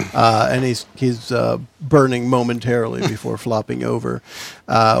 him, and he's burning momentarily before flopping over,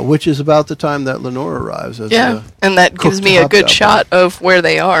 which is about the time that Lenore arrives. As Yeah, and that gives cooked me a good hobgoblin. shot of where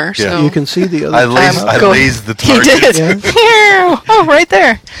they are. Yeah. So you can see the other. I lazed, two I hobgoblins. lazed the He target. did. Oh, right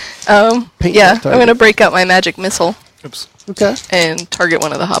there. Paint Yeah, that I'm going to target. break out my magic missile Oops. Okay. and target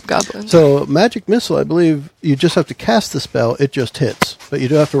one of the hobgoblins. So magic missile, I believe you just have to cast the spell. It just hits, but you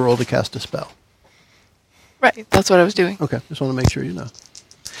do have to roll to cast a spell. Right, that's what I was doing. Okay, just want to make sure you know.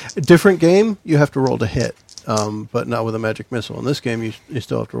 A different game, you have to roll to hit, but not with a magic missile. In this game, you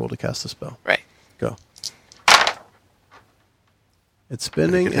still have to roll to cast the spell. Right. Go. It's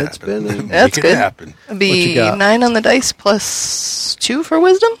spinning. Make it It's happen. spinning. That's Make it good. happen. It'd What you be got? 9 on the dice plus 2 for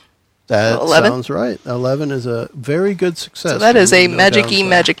wisdom. That 11? sounds right. 11 is a very good success. So that is a No magic-y downside.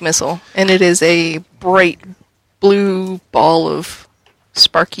 magic missile. And it is a bright blue ball of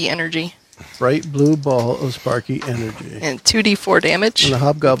sparky energy. Bright blue ball of sparky energy. And 2d4 damage. And the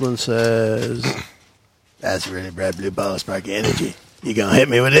hobgoblin says, "That's a really bright blue ball of sparky energy. You gonna hit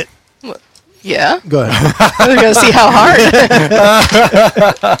me with it?" Yeah. Go ahead. We're going to see how hard.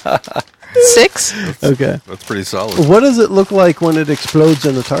 6. Okay. That's pretty solid. What does it look like when it explodes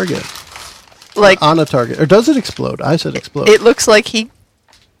in a target? Like, On a target. Or does it explode? I said explode. it looks like he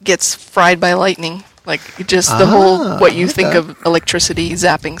gets fried by lightning. Like, just the whole, what you think okay. of electricity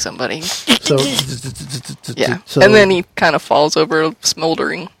zapping somebody. So, Yeah. so And then he kind of falls over,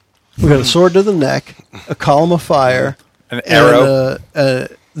 smoldering. we got a sword to the neck, a column of fire, An arrow. and,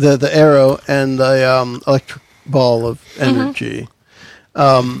 the arrow, and the electric ball of energy.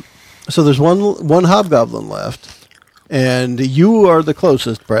 So there's one hobgoblin left, and you are the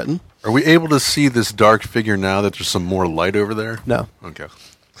closest, Breton. Are we able to see this dark figure now that there's some more light over there? No. Okay.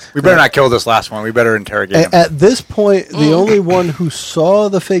 We better not kill this last one. We better interrogate him. At this point, the only one who saw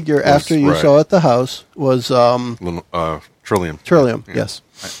the figure after you right. saw it at the house was Trillium. Trillium. Yeah. Yes,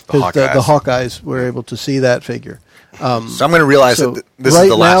 The 'Cause Hawkeyes. the Hawkeyes were able to see that figure. So I'm going to realize So that this right is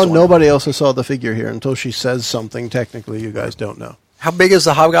the last now, one. nobody else has saw the figure here until she says something. Technically, you guys don't know. How big is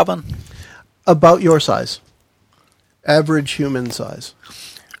the hobgoblin? About your size, average human size,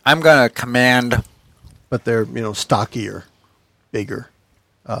 I'm going to command. but they're stockier, bigger.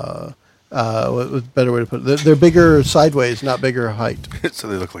 What's a better way to put it? They're bigger sideways, not bigger height. So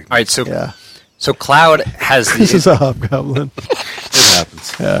they look like All right, so Yeah, so Cloud has this is the a hobgoblin. it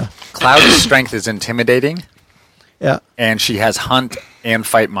happens. Yeah, Cloud's strength is intimidating, yeah. and she has hunt and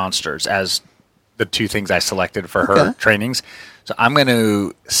fight monsters as the 2 things I selected for her Okay. trainings. So I'm going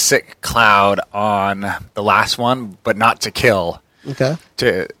to sick Cloud on the last one, but not to kill, Okay.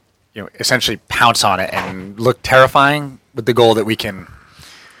 to essentially pounce on it and look terrifying, with the goal that we can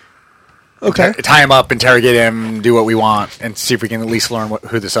Okay. tie him up, interrogate him, do what we want, and see if we can at least learn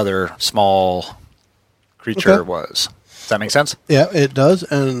who this other small creature Okay. was. Does that make sense? Yeah, it does.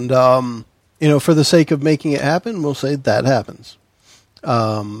 And, for the sake of making it happen, we'll say that happens.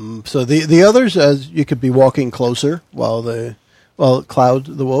 So the others, as you could be walking closer while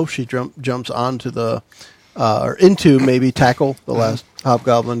Cloud, the wolf, she jumps onto or into maybe tackle the last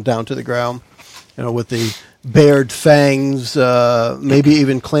hobgoblin down to the ground, with the bared fangs, maybe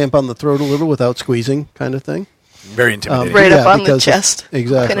even clamp on the throat a little without squeezing kind of thing. Very intimidating. Right up Yeah, on the because chest.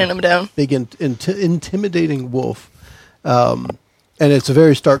 exactly. Pinning him down. Big, intimidating wolf. And it's a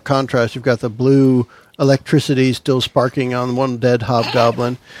very stark contrast. You've got the blue electricity still sparking on one dead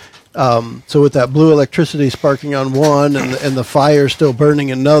hobgoblin. So with that blue electricity sparking on one and the fire still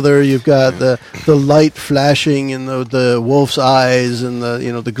burning another, you've got the light flashing in the wolf's eyes and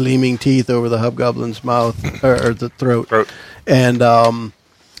the gleaming teeth over the hobgoblin's mouth or the throat. And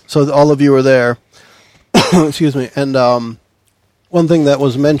so all of you are there. Excuse me. And one thing that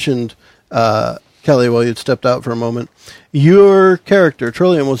was mentioned, Kelly, while you'd stepped out for a moment, your character,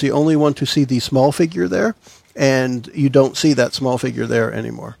 Trillium, was the only one to see the small figure there, and you don't see that small figure there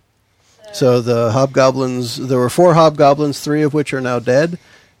anymore. So the hobgoblins, there were 4 hobgoblins, 3 of which are now dead.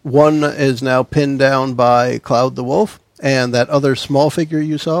 One is now pinned down by Cloud the Wolf, and that other small figure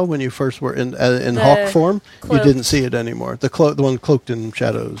you saw when you first were in hawk form, cloaked. you didn't see it anymore. The one cloaked in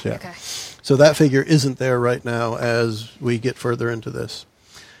shadows, yeah. Okay. So that figure isn't there right now as we get further into this.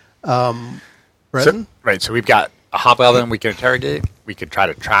 Brenton? So we've got a hobgoblin we can interrogate. We could try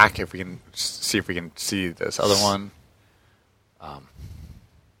to track if we can see this other one.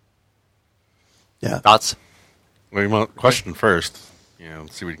 Yeah. Thoughts? Well, you want question first.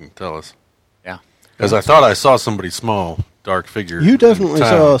 See what you can tell us. Yeah. Because I thought I saw somebody small, dark figure. You definitely in town,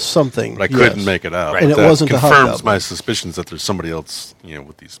 saw something. but I couldn't yes. make it out. Right. And it That wasn't a confirms hobgoblin. my suspicions that there's somebody else,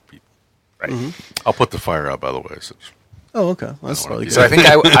 with these people. Right. I'll put the fire out, by the way. So Oh, okay. That's wanna probably be- good. So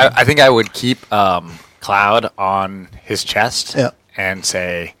I think I would keep Cloud on his chest Yeah. and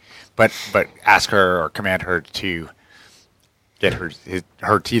say, but ask her or command her to get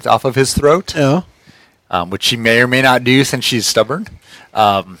her teeth off of his throat, Yeah. which she may or may not do since she's stubborn.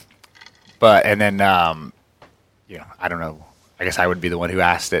 And then I don't know. I guess I would be the one who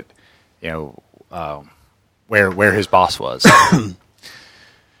asked it. Where his boss was.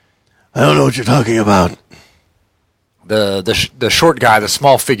 I don't know what you're talking about. The short guy, the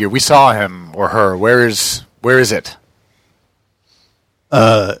small figure. We saw him or her. Where is it?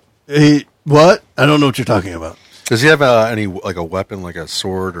 What? I don't know what you're talking about. does he have any a weapon, like a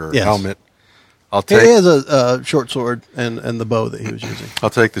sword or Yes. helmet? I'll He take. has a short sword and the bow that he was using. I'll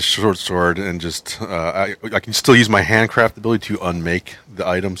take the short sword and just. I can still use my handcraft ability to unmake the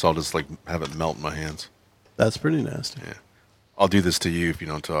item, so I'll just have it melt in my hands. That's pretty nasty. Yeah. I'll do this to you if you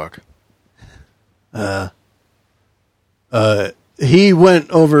don't talk. He went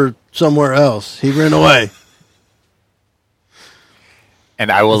over somewhere else. He ran away.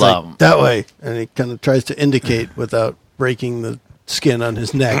 And I will. It's like, that way. And he kind of tries to indicate without breaking the skin on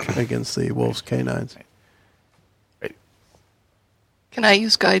his neck against the wolf's canines. Can I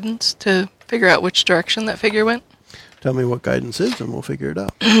use guidance to figure out which direction that figure went? Tell me what guidance is, and we'll figure it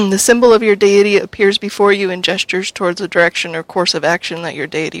out. The symbol of your deity appears before you and gestures towards a direction or course of action that your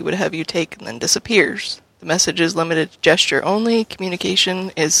deity would have you take and then disappears. The message is limited to gesture only.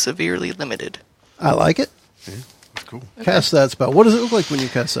 Communication is severely limited. I like it. That's cool. Cast that spell. What does it look like when you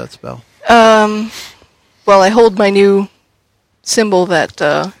cast that spell? Well, I hold my new symbol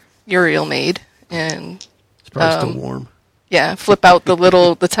that Uriel made, and It's probably still warm. yeah, flip out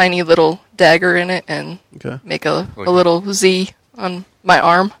the tiny little dagger in it, and Okay. make a little Z on my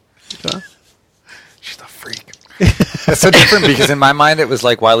arm. Okay. She's a freak. That's so different because in my mind it was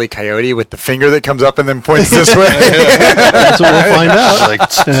like Wile E. Coyote with the finger that comes up and then points this way. That's what we'll find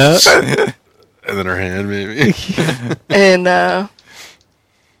out. Yeah. And then her hand, maybe. And I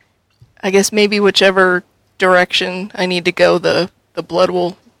guess maybe whichever direction I need to go, the blood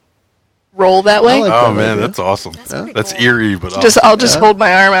will roll that way. I like Oh that man, idea. that's awesome. That's pretty That's cool. eerie, but I'll just hold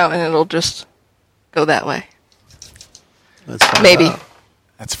my arm out and it'll just go that way. Let's find Maybe. out.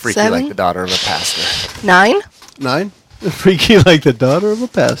 That's freaky 7? like the daughter of a pastor. 9? 9? Freaky like the daughter of a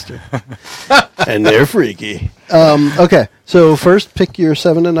pastor. And they're freaky. Okay, so first pick your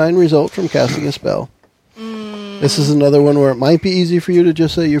 7 to 9 result from casting a spell. This is another one where it might be easy for you to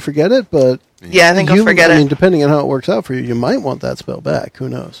just say you forget it, but Yeah, I think I'll forget I mean, it. depending on how it works out for you, you might want that spell back. Who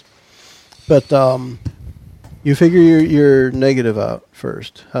knows? But you figure your negative out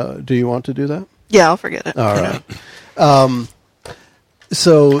first. Do you want to do that? Yeah, I'll forget it. All right.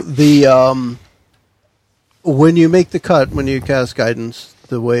 So the when you make the cut, when you cast guidance,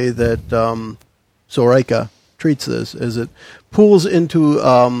 the way that Zoraika treats this is it pools into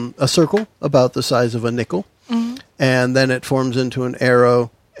a circle about the size of a nickel, and then it forms into an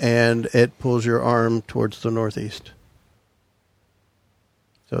arrow, and it pulls your arm towards the northeast.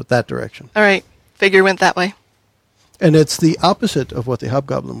 So that direction. All right, figure went that way. And it's the opposite of what the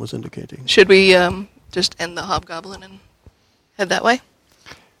hobgoblin was indicating. Should we just end the hobgoblin and head that way?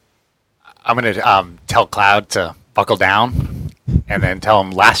 I'm going to tell Cloud to buckle down and then tell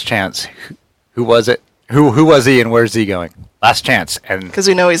him last chance. Who was it? Who was he and where's he going? Last chance. And Because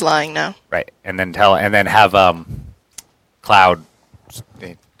we know he's lying now. right. And then have Cloud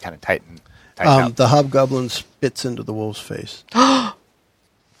kind of tighten up. The hobgoblin spits into the wolf's face.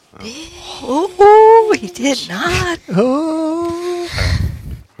 Oh, he did not. Oh.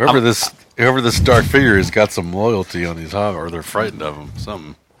 Whoever this dark figure has got some loyalty on these or they're frightened of him.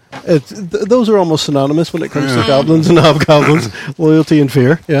 Something. Those are almost synonymous when it comes to goblins and hobgoblins. Loyalty and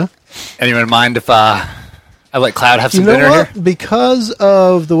fear, yeah. Anyone mind if I let Cloud have some You know dinner what? here? Because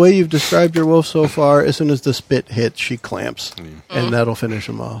of the way you've described your wolf so far, as soon as the spit hits, she clamps, and that'll finish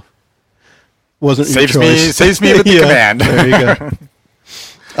him off. Wasn't Saves your choice. me with the Yeah, command. There you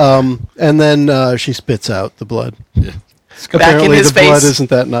go. And then she spits out the blood. Yeah. Apparently, his the blood face. isn't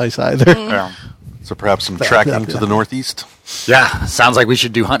that nice either. Yeah. So perhaps some tracking to the northeast. Yeah, sounds like we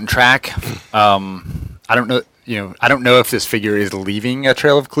should do hunt and track. I don't know. I don't know if this figure is leaving a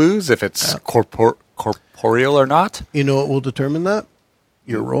trail of clues, if it's corporeal or not. You know what will determine that?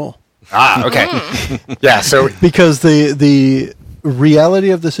 Your roll. Ah, okay. Yeah, so Because the reality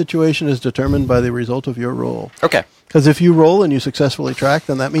of the situation is determined by the result of your roll. okay. Because if you roll and you successfully track,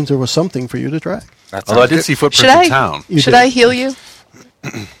 then that means there was something for you to track. That's Although I did see Should footprints I? in town. You Should did. I heal you?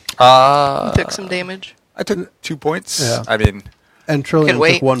 You took some damage. I took 2 points. Yeah. I mean, And Trillium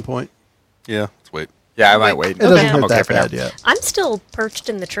wait. took 1 point. Yeah, let's wait. yeah, I might wait. It doesn't Okay. hurt I'm okay that for now. bad yet. I'm still perched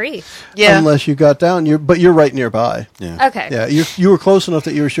in the tree. Yeah. Unless you got down, but you're right nearby. Yeah. Okay. Yeah, you were close enough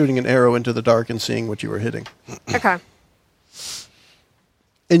that you were shooting an arrow into the dark and seeing what you were hitting. Okay.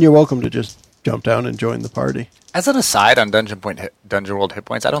 And you're welcome to just jump down and join the party. As an aside on Dungeon World hit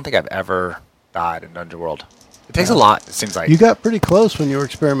points, I don't think I've ever died in Dungeon World. It takes a lot, it seems like. You got pretty close when you were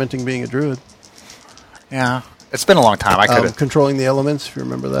experimenting being a druid. Yeah. It's been a long time. I could have. Controlling the elements, if you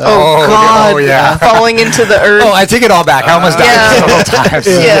remember that. Oh, God. oh, yeah. Falling into the earth. Oh, I take it all back. I almost died Yeah. several times.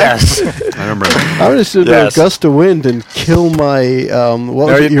 Yeah. Yes. I remember. I would just do Yes. a gust of wind and kill my, what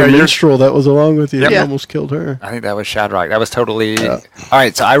was it, your you're- minstrel that was along with you. Yep. You Yeah. almost killed her. I think that was Shadrach. That was totally. All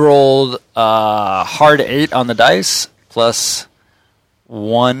right, so I rolled hard 8 on the dice plus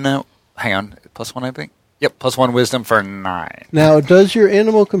 1. Hang on, plus 1, I think. Yep, plus 1 wisdom for 9. Now, does your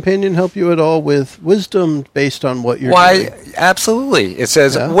animal companion help you at all with wisdom based on what you're Why? doing? Absolutely. It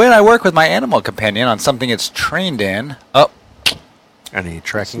says Yeah. when I work with my animal companion on something it's trained in. Oh, Any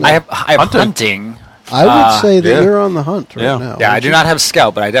tracking? I have hunting. I would say that yeah. you're on the hunt right Yeah. now. Yeah, I aren't do you? not have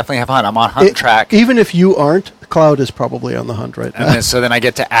scout, but I definitely have hunt. I'm on hunt track. Even if you aren't, Cloud is probably on the hunt right And now. then, so then I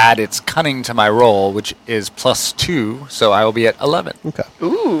get to add its cunning to my roll, which is plus 2, so I will be at 11, Okay.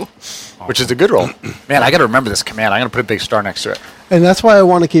 Ooh. which is a good roll. Man, I got to remember this command. I'm going to put a big star next to it. And that's why I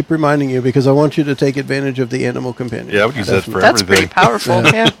want to keep reminding you, because I want you to take advantage of the animal companion. Yeah, I would use that for That's everything. pretty powerful.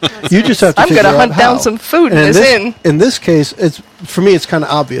 Yeah. You just have to I'm figure gonna out hunt down how. some food in And this inn. In this case, it's for me, it's kind of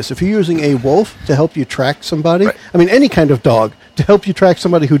obvious. If you're using a wolf to help you track somebody, Right. I mean, any kind of dog to help you track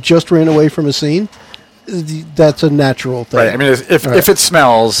somebody who just ran away from a scene, that's a natural thing. Right. I mean, if Right. it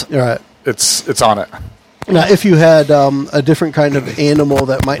smells, All right. it's on it. Now, if you had a different kind of animal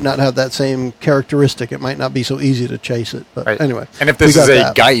that might not have that same characteristic, it might not be so easy to chase it. But Right. anyway, And if we this is got a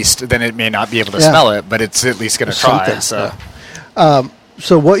that. Geist, then it may not be able to Yeah. smell it, but it's at least going to try. Something, So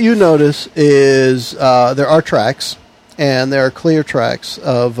So what you notice is there are tracks, and there are clear tracks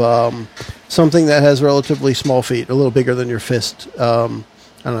of something that has relatively small feet, a little bigger than your fist. I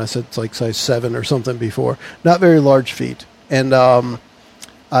don't know, I said it's like size 7 or something before. Not very large feet. And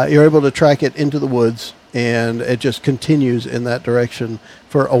you're able to track it into the woods, and it just continues in that direction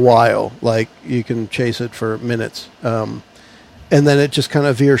for a while. Like, you can chase it for minutes. And then it just kind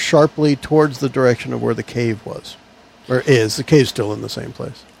of veers sharply towards the direction of where the cave was. Or is. The cave's still in the same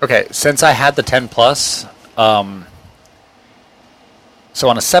place. okay, since I had the 10 plus, so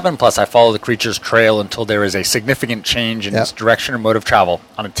on a 7 plus, I follow the creature's trail until there is a significant change in Yep. its direction or mode of travel.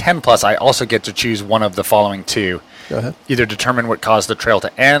 On a 10 plus, I also get to choose one of the following 2. Go ahead. Either determine what caused the trail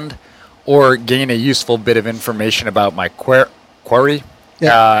to end, or gain a useful bit of information about my quarry,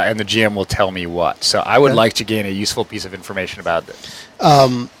 Yeah. and the GM will tell me what. So I would Okay. like to gain a useful piece of information about it.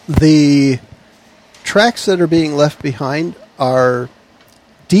 The tracks that are being left behind are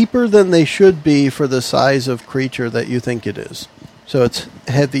deeper than they should be for the size of creature that you think it is. So it's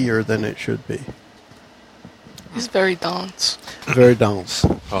heavier than it should be. He's very dense. Very dense.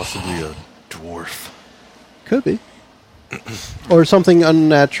 Possibly a dwarf. Could be. Or something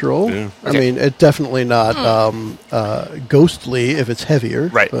unnatural. Yeah. I Okay. mean, it's definitely not ghostly if it's heavier.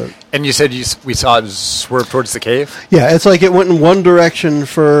 Right. But And you said we saw it swerve towards the cave? yeah, it's like it went in one direction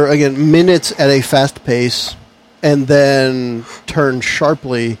for, again, minutes at a fast pace, and then turned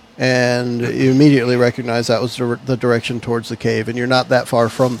sharply, and you immediately recognize that was the direction towards the cave, and you're not that far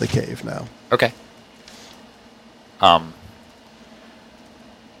from the cave now. Okay. All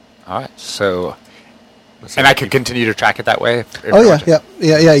right. So, and I could continue to track it that way. if I Oh, want to?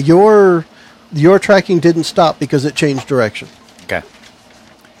 yeah. Your tracking didn't stop because it changed direction. Okay.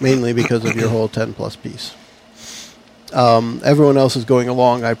 mainly because of your whole 10-plus piece. Everyone else is going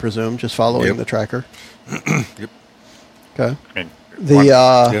along, I presume, just following Yep. the tracker. Yep. Okay. I mean,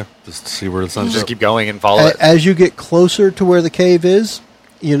 Yeah, just to see where the sun's just up. keep going and follow it. As you get closer to where the cave is,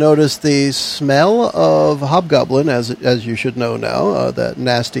 you notice the smell of hobgoblin, as you should know now, that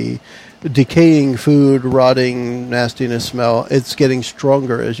nasty, decaying food, rotting nastiness smell. It's getting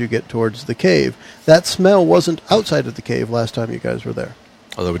stronger as you get towards the cave. That smell wasn't outside of the cave last time you guys were there.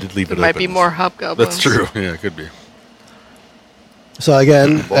 Although we did leave There it might open. be more hobgoblins. That's true. Yeah, it could be. So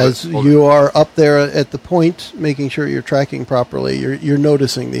again, Hold it, as hold you are up there at the point, making sure you're tracking properly, you're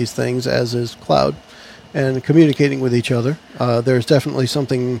noticing these things, as is Cloud, and communicating with each other. There's definitely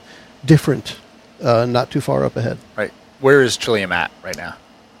something different, not too far up ahead. Right. Where is Trillium at right now?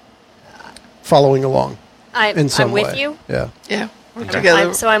 Following along in some I'm with way. you. Yeah. Yeah, we're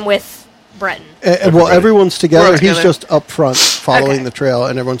together. So I'm with Breton. Well, everyone's together. We're all He's together. just up front, following Okay. the trail,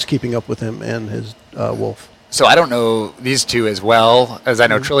 and everyone's keeping up with him and his wolf. So I don't know these two as well as I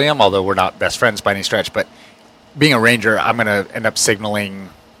know Trillium, although we're not best friends by any stretch. But being a ranger, I'm going to end up signaling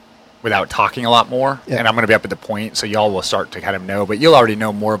without talking a lot more, Yeah. and I'm going to be up at the point, so y'all will start to kind of know. But you'll already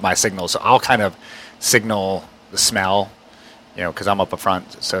know more of my signals, so I'll kind of signal the smell, because I'm up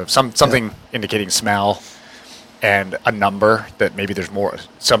front. So if something indicating smell and a number that maybe there's more.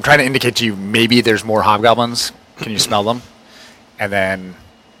 So I'm trying to indicate to you maybe there's more hobgoblins. Can you smell them? And then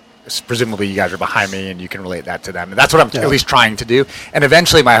presumably you guys are behind me and you can relate that to them. And that's what I'm Yeah. at least trying to do. And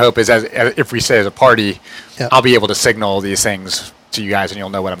eventually my hope is as if we say as a party, Yeah. I'll be able to signal these things to you guys and you'll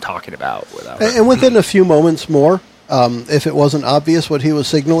know what I'm talking about. Without And within a few moments more, if it wasn't obvious what he was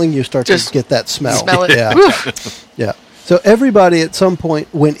signaling, you start Just to get that smell. smell it. Yeah. Yeah. So everybody at some point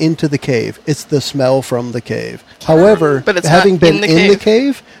went into the cave. It's the smell from the cave. However, But it's having not been in the in the cave.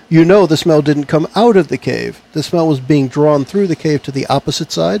 cave, you know the smell didn't come out of the cave. The smell was being drawn through the cave to the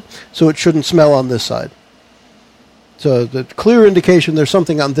opposite side, so it shouldn't smell on this side. So the clear indication there's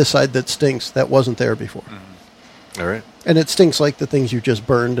something on this side that stinks that wasn't there before. All right. And it stinks like the things you just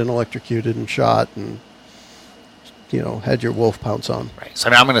burned and electrocuted and shot and, had your wolf pounce on. Right. So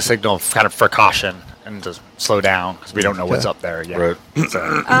I'm going to signal kind of for caution and to slow down because we don't know what's Okay. up there yet. Right.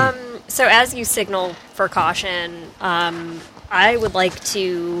 So, So as you signal for caution, I would like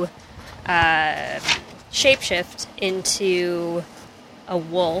to shapeshift into a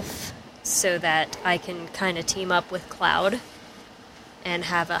wolf so that I can kind of team up with Cloud and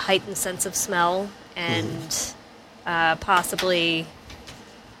have a heightened sense of smell and possibly,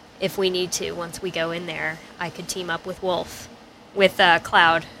 if we need to, once we go in there, I could team up with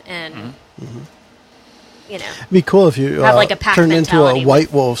Cloud and, It'd be cool if you Have like a pack turned into mentality a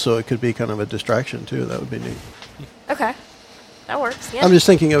white wolf, so it could be kind of a distraction too. That would be neat. Okay. That works. Yeah. I'm just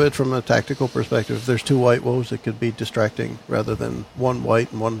thinking of it from a tactical perspective. If there's two white wolves, it could be distracting rather than one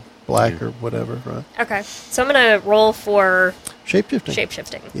white and one black or whatever, right? Okay. So I'm going to roll for Shapeshifting.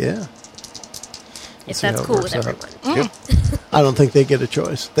 shapeshifting. Yeah. If see that's how it cool with works out. everyone. Yep. I don't think they get a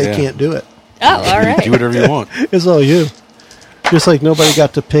choice. They Yeah. can't do it. Oh, all right. Do whatever you want. It's all you. Just like nobody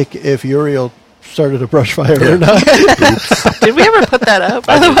got to pick if Uriel started a brush fire or not. Did we ever put that up,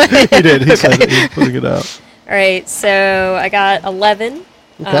 by the way? He did. He said it. He was putting it out. All right. So I got 11.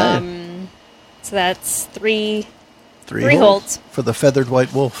 Okay. So that's three Three holds. for the feathered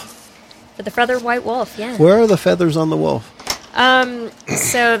white wolf. for the feathered white wolf. Yeah. Where are the feathers on the wolf?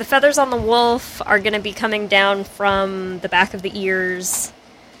 So the feathers on the wolf are going to be coming down from the back of the ears,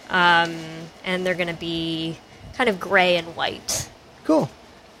 and they're going to be kind of gray and white. Cool.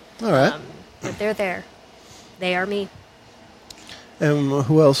 All right. But they're there. They are me. And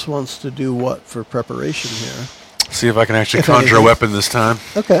who else wants to do what for preparation here? See if I can actually If conjure a anything. weapon this time.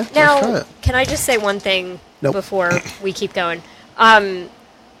 Okay, let's try Now, it. can I just say one thing Nope. before we keep going?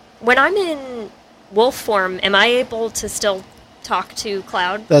 When I'm in wolf form, am I able to still talk to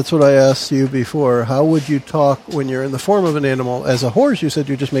Cloud? That's what I asked you before. How would you talk when you're in the form of an animal? As a horse, you said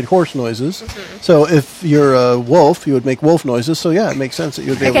you just made horse noises. Mm-hmm. So if you're a wolf, you would make wolf noises. So yeah, it makes sense that you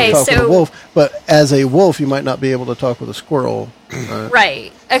would be Okay, able to talk with so- a wolf. But as a wolf, you might not be able to talk with a squirrel.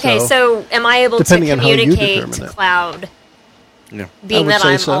 Right. Okay, So, so am I able to depending on how you communicate determine to it. Cloud, Yeah. being would that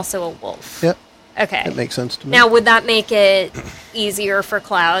say I'm so. also a wolf? Yep, Okay. that makes sense to me. Now, would that make it easier for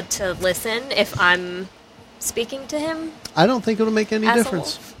Cloud to listen if I'm speaking to him? I don't think it'll make any As a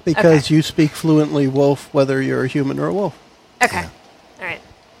difference wolf? because Okay. you speak fluently wolf, whether you're a human or a wolf. Okay. All right.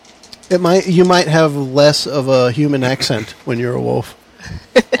 You might have less of a human accent when you're a wolf,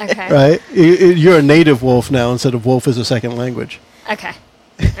 Okay. right? You're a native wolf now instead of wolf as a second language. Okay.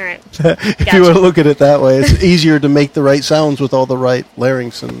 All right. If you want to look at it that way, it's easier to make the right sounds with all the right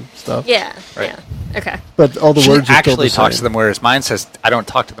larynx and stuff. Yeah. Right. Yeah. Okay. But all the She words are actually still the talks to same. them, whereas mine says I don't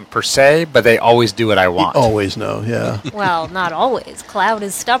talk to them per se, but they always do what I want. Always know, yeah. Well, not always. Cloud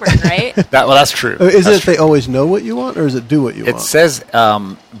is stubborn, right? That's true. Is That's it they always know what you want, or is it do what you It want? says,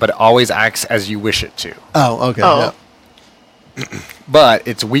 but it always acts as you wish it to. Oh, okay. Oh. Yeah. But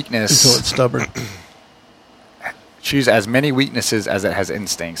its weakness, Until it's stubborn. choose as many weaknesses as it has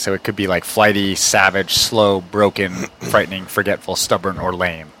instincts. So it could be like flighty, savage, slow, broken, frightening, forgetful, stubborn, or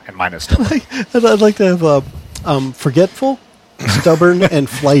lame. And mine is stubborn. I'd like to have forgetful, stubborn, and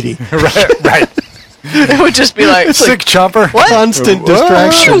flighty. right. It would just be like, Sick chomper. Constant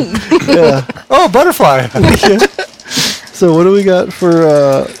distraction. Yeah. Oh, butterfly. So what do we got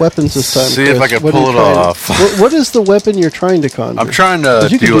for weapons this time? See if Chris? I can What are you pull it trying- off. What is the weapon you're trying to conjure? I'm trying to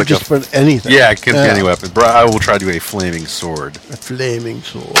 'Cause you can do do like just a for anything. yeah, it can be any weapon. But I will try to do a flaming sword. A flaming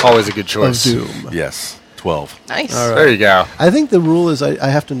sword Always a good of choice. doom. Yes, 12. nice. All right. There you go. I think the rule is I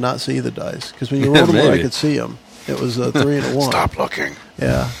have to not see the dice because when you rolled them, I maybe. could see them. It was a 3 and a 1. Stop looking.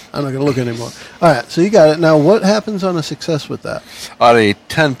 Yeah, I'm not going to look anymore. All right, so you got it. Now, what happens on a success with that? On a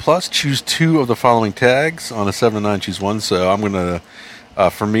 10 plus, choose 2 of the following tags. On a 7 and 9, choose 1. So I'm gonna,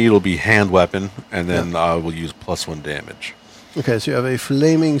 for me, it'll be hand weapon, and then I will use +1 damage. Okay, so you have a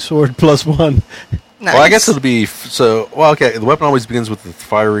flaming sword +1. Nice. Well, I guess it'll be okay. The weapon always begins with the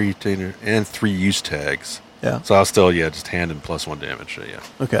fiery retainer and 3 use tags. Yeah. So I'll still just hand and +1 damage. So, yeah.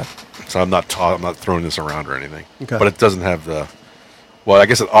 Okay. So I'm not throwing this around or anything. Okay. But it doesn't have the. Well, I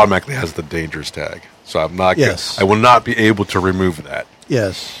guess it automatically has the dangerous tag. So I'm not. Yes. I will not be able to remove that.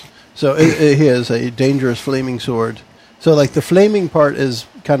 Yes. So it is a dangerous flaming sword. So, like, the flaming part is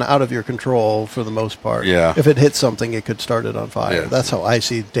kind of out of your control for the most part. Yeah. If it hits something, it could start it on fire. Yeah. That's how I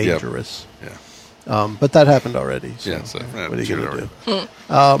see dangerous. Yeah. But that happened already. So Yeah, so, yeah, what are you shoot going it to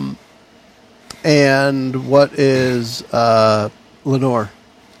do? And what is Lenore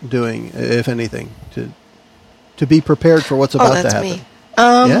doing, if anything, to be prepared for what's about to that's happen? me.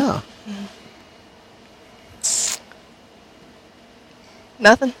 Yeah.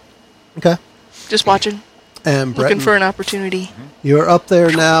 Nothing. Okay. Just watching. And Looking Breton, for an opportunity. you're up there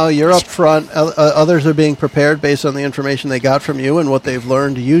now. You're up front. Others are being prepared based on the information they got from you and what they've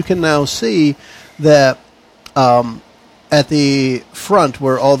learned. You can now see that at the front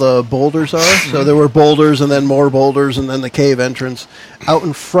where all the boulders are, so there were boulders and then more boulders and then the cave entrance. Out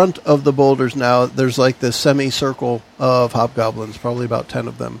in front of the boulders now, there's like this semicircle of hobgoblins, probably about 10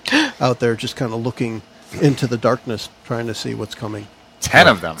 of them, out there just kind of looking into the darkness, trying to see what's coming. 10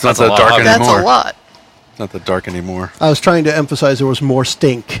 of them. It's not That's a that lot. dark That's anymore. a lot. It's not that dark anymore. I was trying to emphasize there was more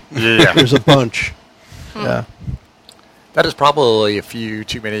stink. Yeah. There's a bunch. Yeah. That is probably a few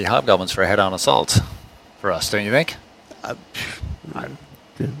too many hobgoblins for a head-on assault for us, don't you think?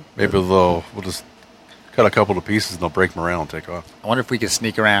 Maybe we'll just cut a couple to pieces and they'll break them around and take off. I wonder if we could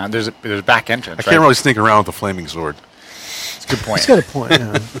sneak around. There's a back entrance. I can't really sneak around with a flaming sword. It's a good point. He's got a point.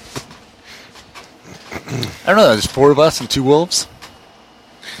 Yeah. I don't know. There's 4 of us and 2 wolves.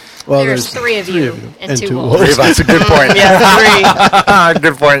 Well, There's 3 of you and 2 wolves. Three of us. A good point. Yeah, 3.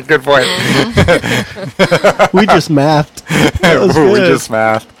 Good point. Good point. We just mathed. That was we good. just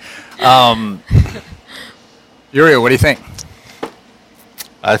mathed. Uriel, what do you think?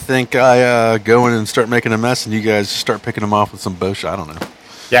 I think I go in and start making a mess, and you guys start picking them off with some bow shot. I don't know.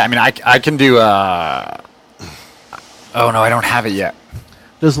 Yeah, I mean, I can do. Oh no, I don't have it yet.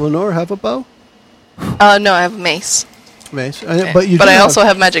 Does Lenore have a bow? No, I have a mace. Mace. But you. But do I have, also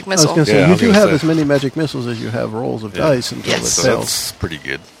have magic I was missile. going to say Yeah, I you was do gonna have say. as many magic missiles as you have rolls of dice until Yes. it So fails. that's pretty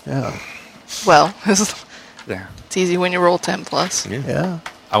good. Yeah. Well, it's Yeah, easy when you roll 10 plus. Yeah. Yeah.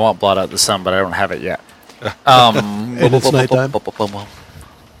 I want blot out the sun, but I don't have it yet. And it's nighttime.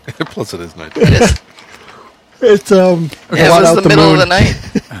 Plus, it is night. It's Yeah, blot it was out the middle moon. of the night.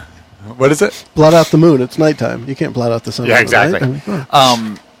 What is it? Blot out the moon. It's nighttime. You can't blot out the sun. Yeah, at night. exactly. I mean, come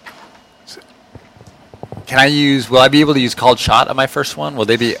on. Can I use? Will I be able to use called shot on my first one? Will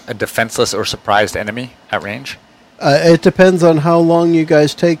they be a defenseless or surprised enemy at range? It depends on how long you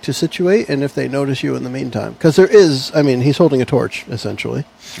guys take to situate and if they notice you in the meantime. Because there is, I mean, he's holding a torch, essentially.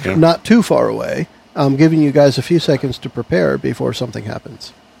 Yeah. Not too far away. I'm giving you guys a few seconds to prepare before something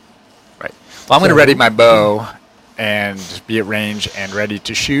happens. Right. Well, I'm going to So- ready my bow and be at range and ready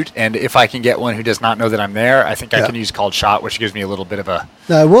to shoot. And if I can get one who does not know that I'm there, I think I Yeah. can use called shot, which gives me a little bit of a.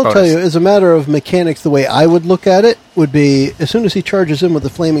 Now, I will tell bonus. you, as a matter of mechanics, the way I would look at it would be as soon as he charges in with the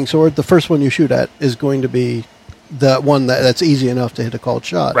flaming sword, the first one you shoot at is going to be the one that's easy enough to hit a called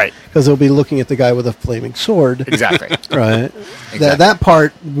shot. Right. Because they'll be looking at the guy with a flaming sword. Exactly. Right. Exactly. That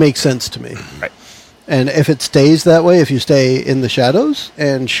part makes sense to me. Right. And if it stays that way, if you stay in the shadows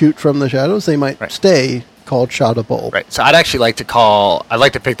and shoot from the shadows, they might stay called shottable. Right. So I'd actually like to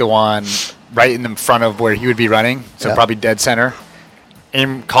pick the one right in the front of where he would be running, so probably dead center.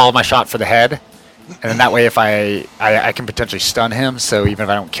 Call my shot for the head, and then that way if I can potentially stun him, so even if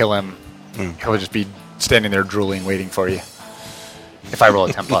I don't kill him, he'll just be standing there drooling, waiting for you. If I roll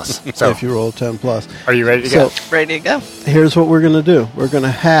a 10 plus. So if you roll 10 plus. Are you ready to go? Ready to go. Here's what we're going to do. We're going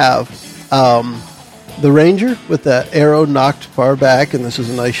to have the ranger with that arrow knocked far back, and this is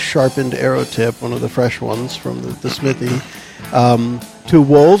a nice sharpened arrow tip, one of the fresh ones from the smithy. 2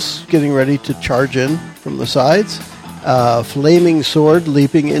 wolves getting ready to charge in from the sides. Flaming sword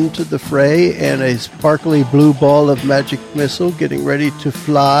leaping into the fray, and a sparkly blue ball of magic missile getting ready to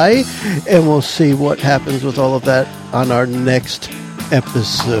fly. And we'll see what happens with all of that on our next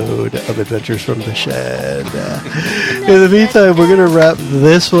episode of Adventures from the Shed. In the meantime, we're going to wrap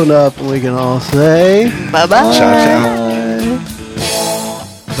this one up, and we can all say bye-bye. Ciao.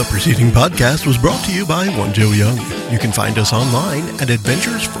 The preceding podcast was brought to you by One Joe Young. You can find us online at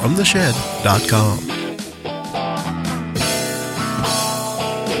adventuresfromtheshed.com.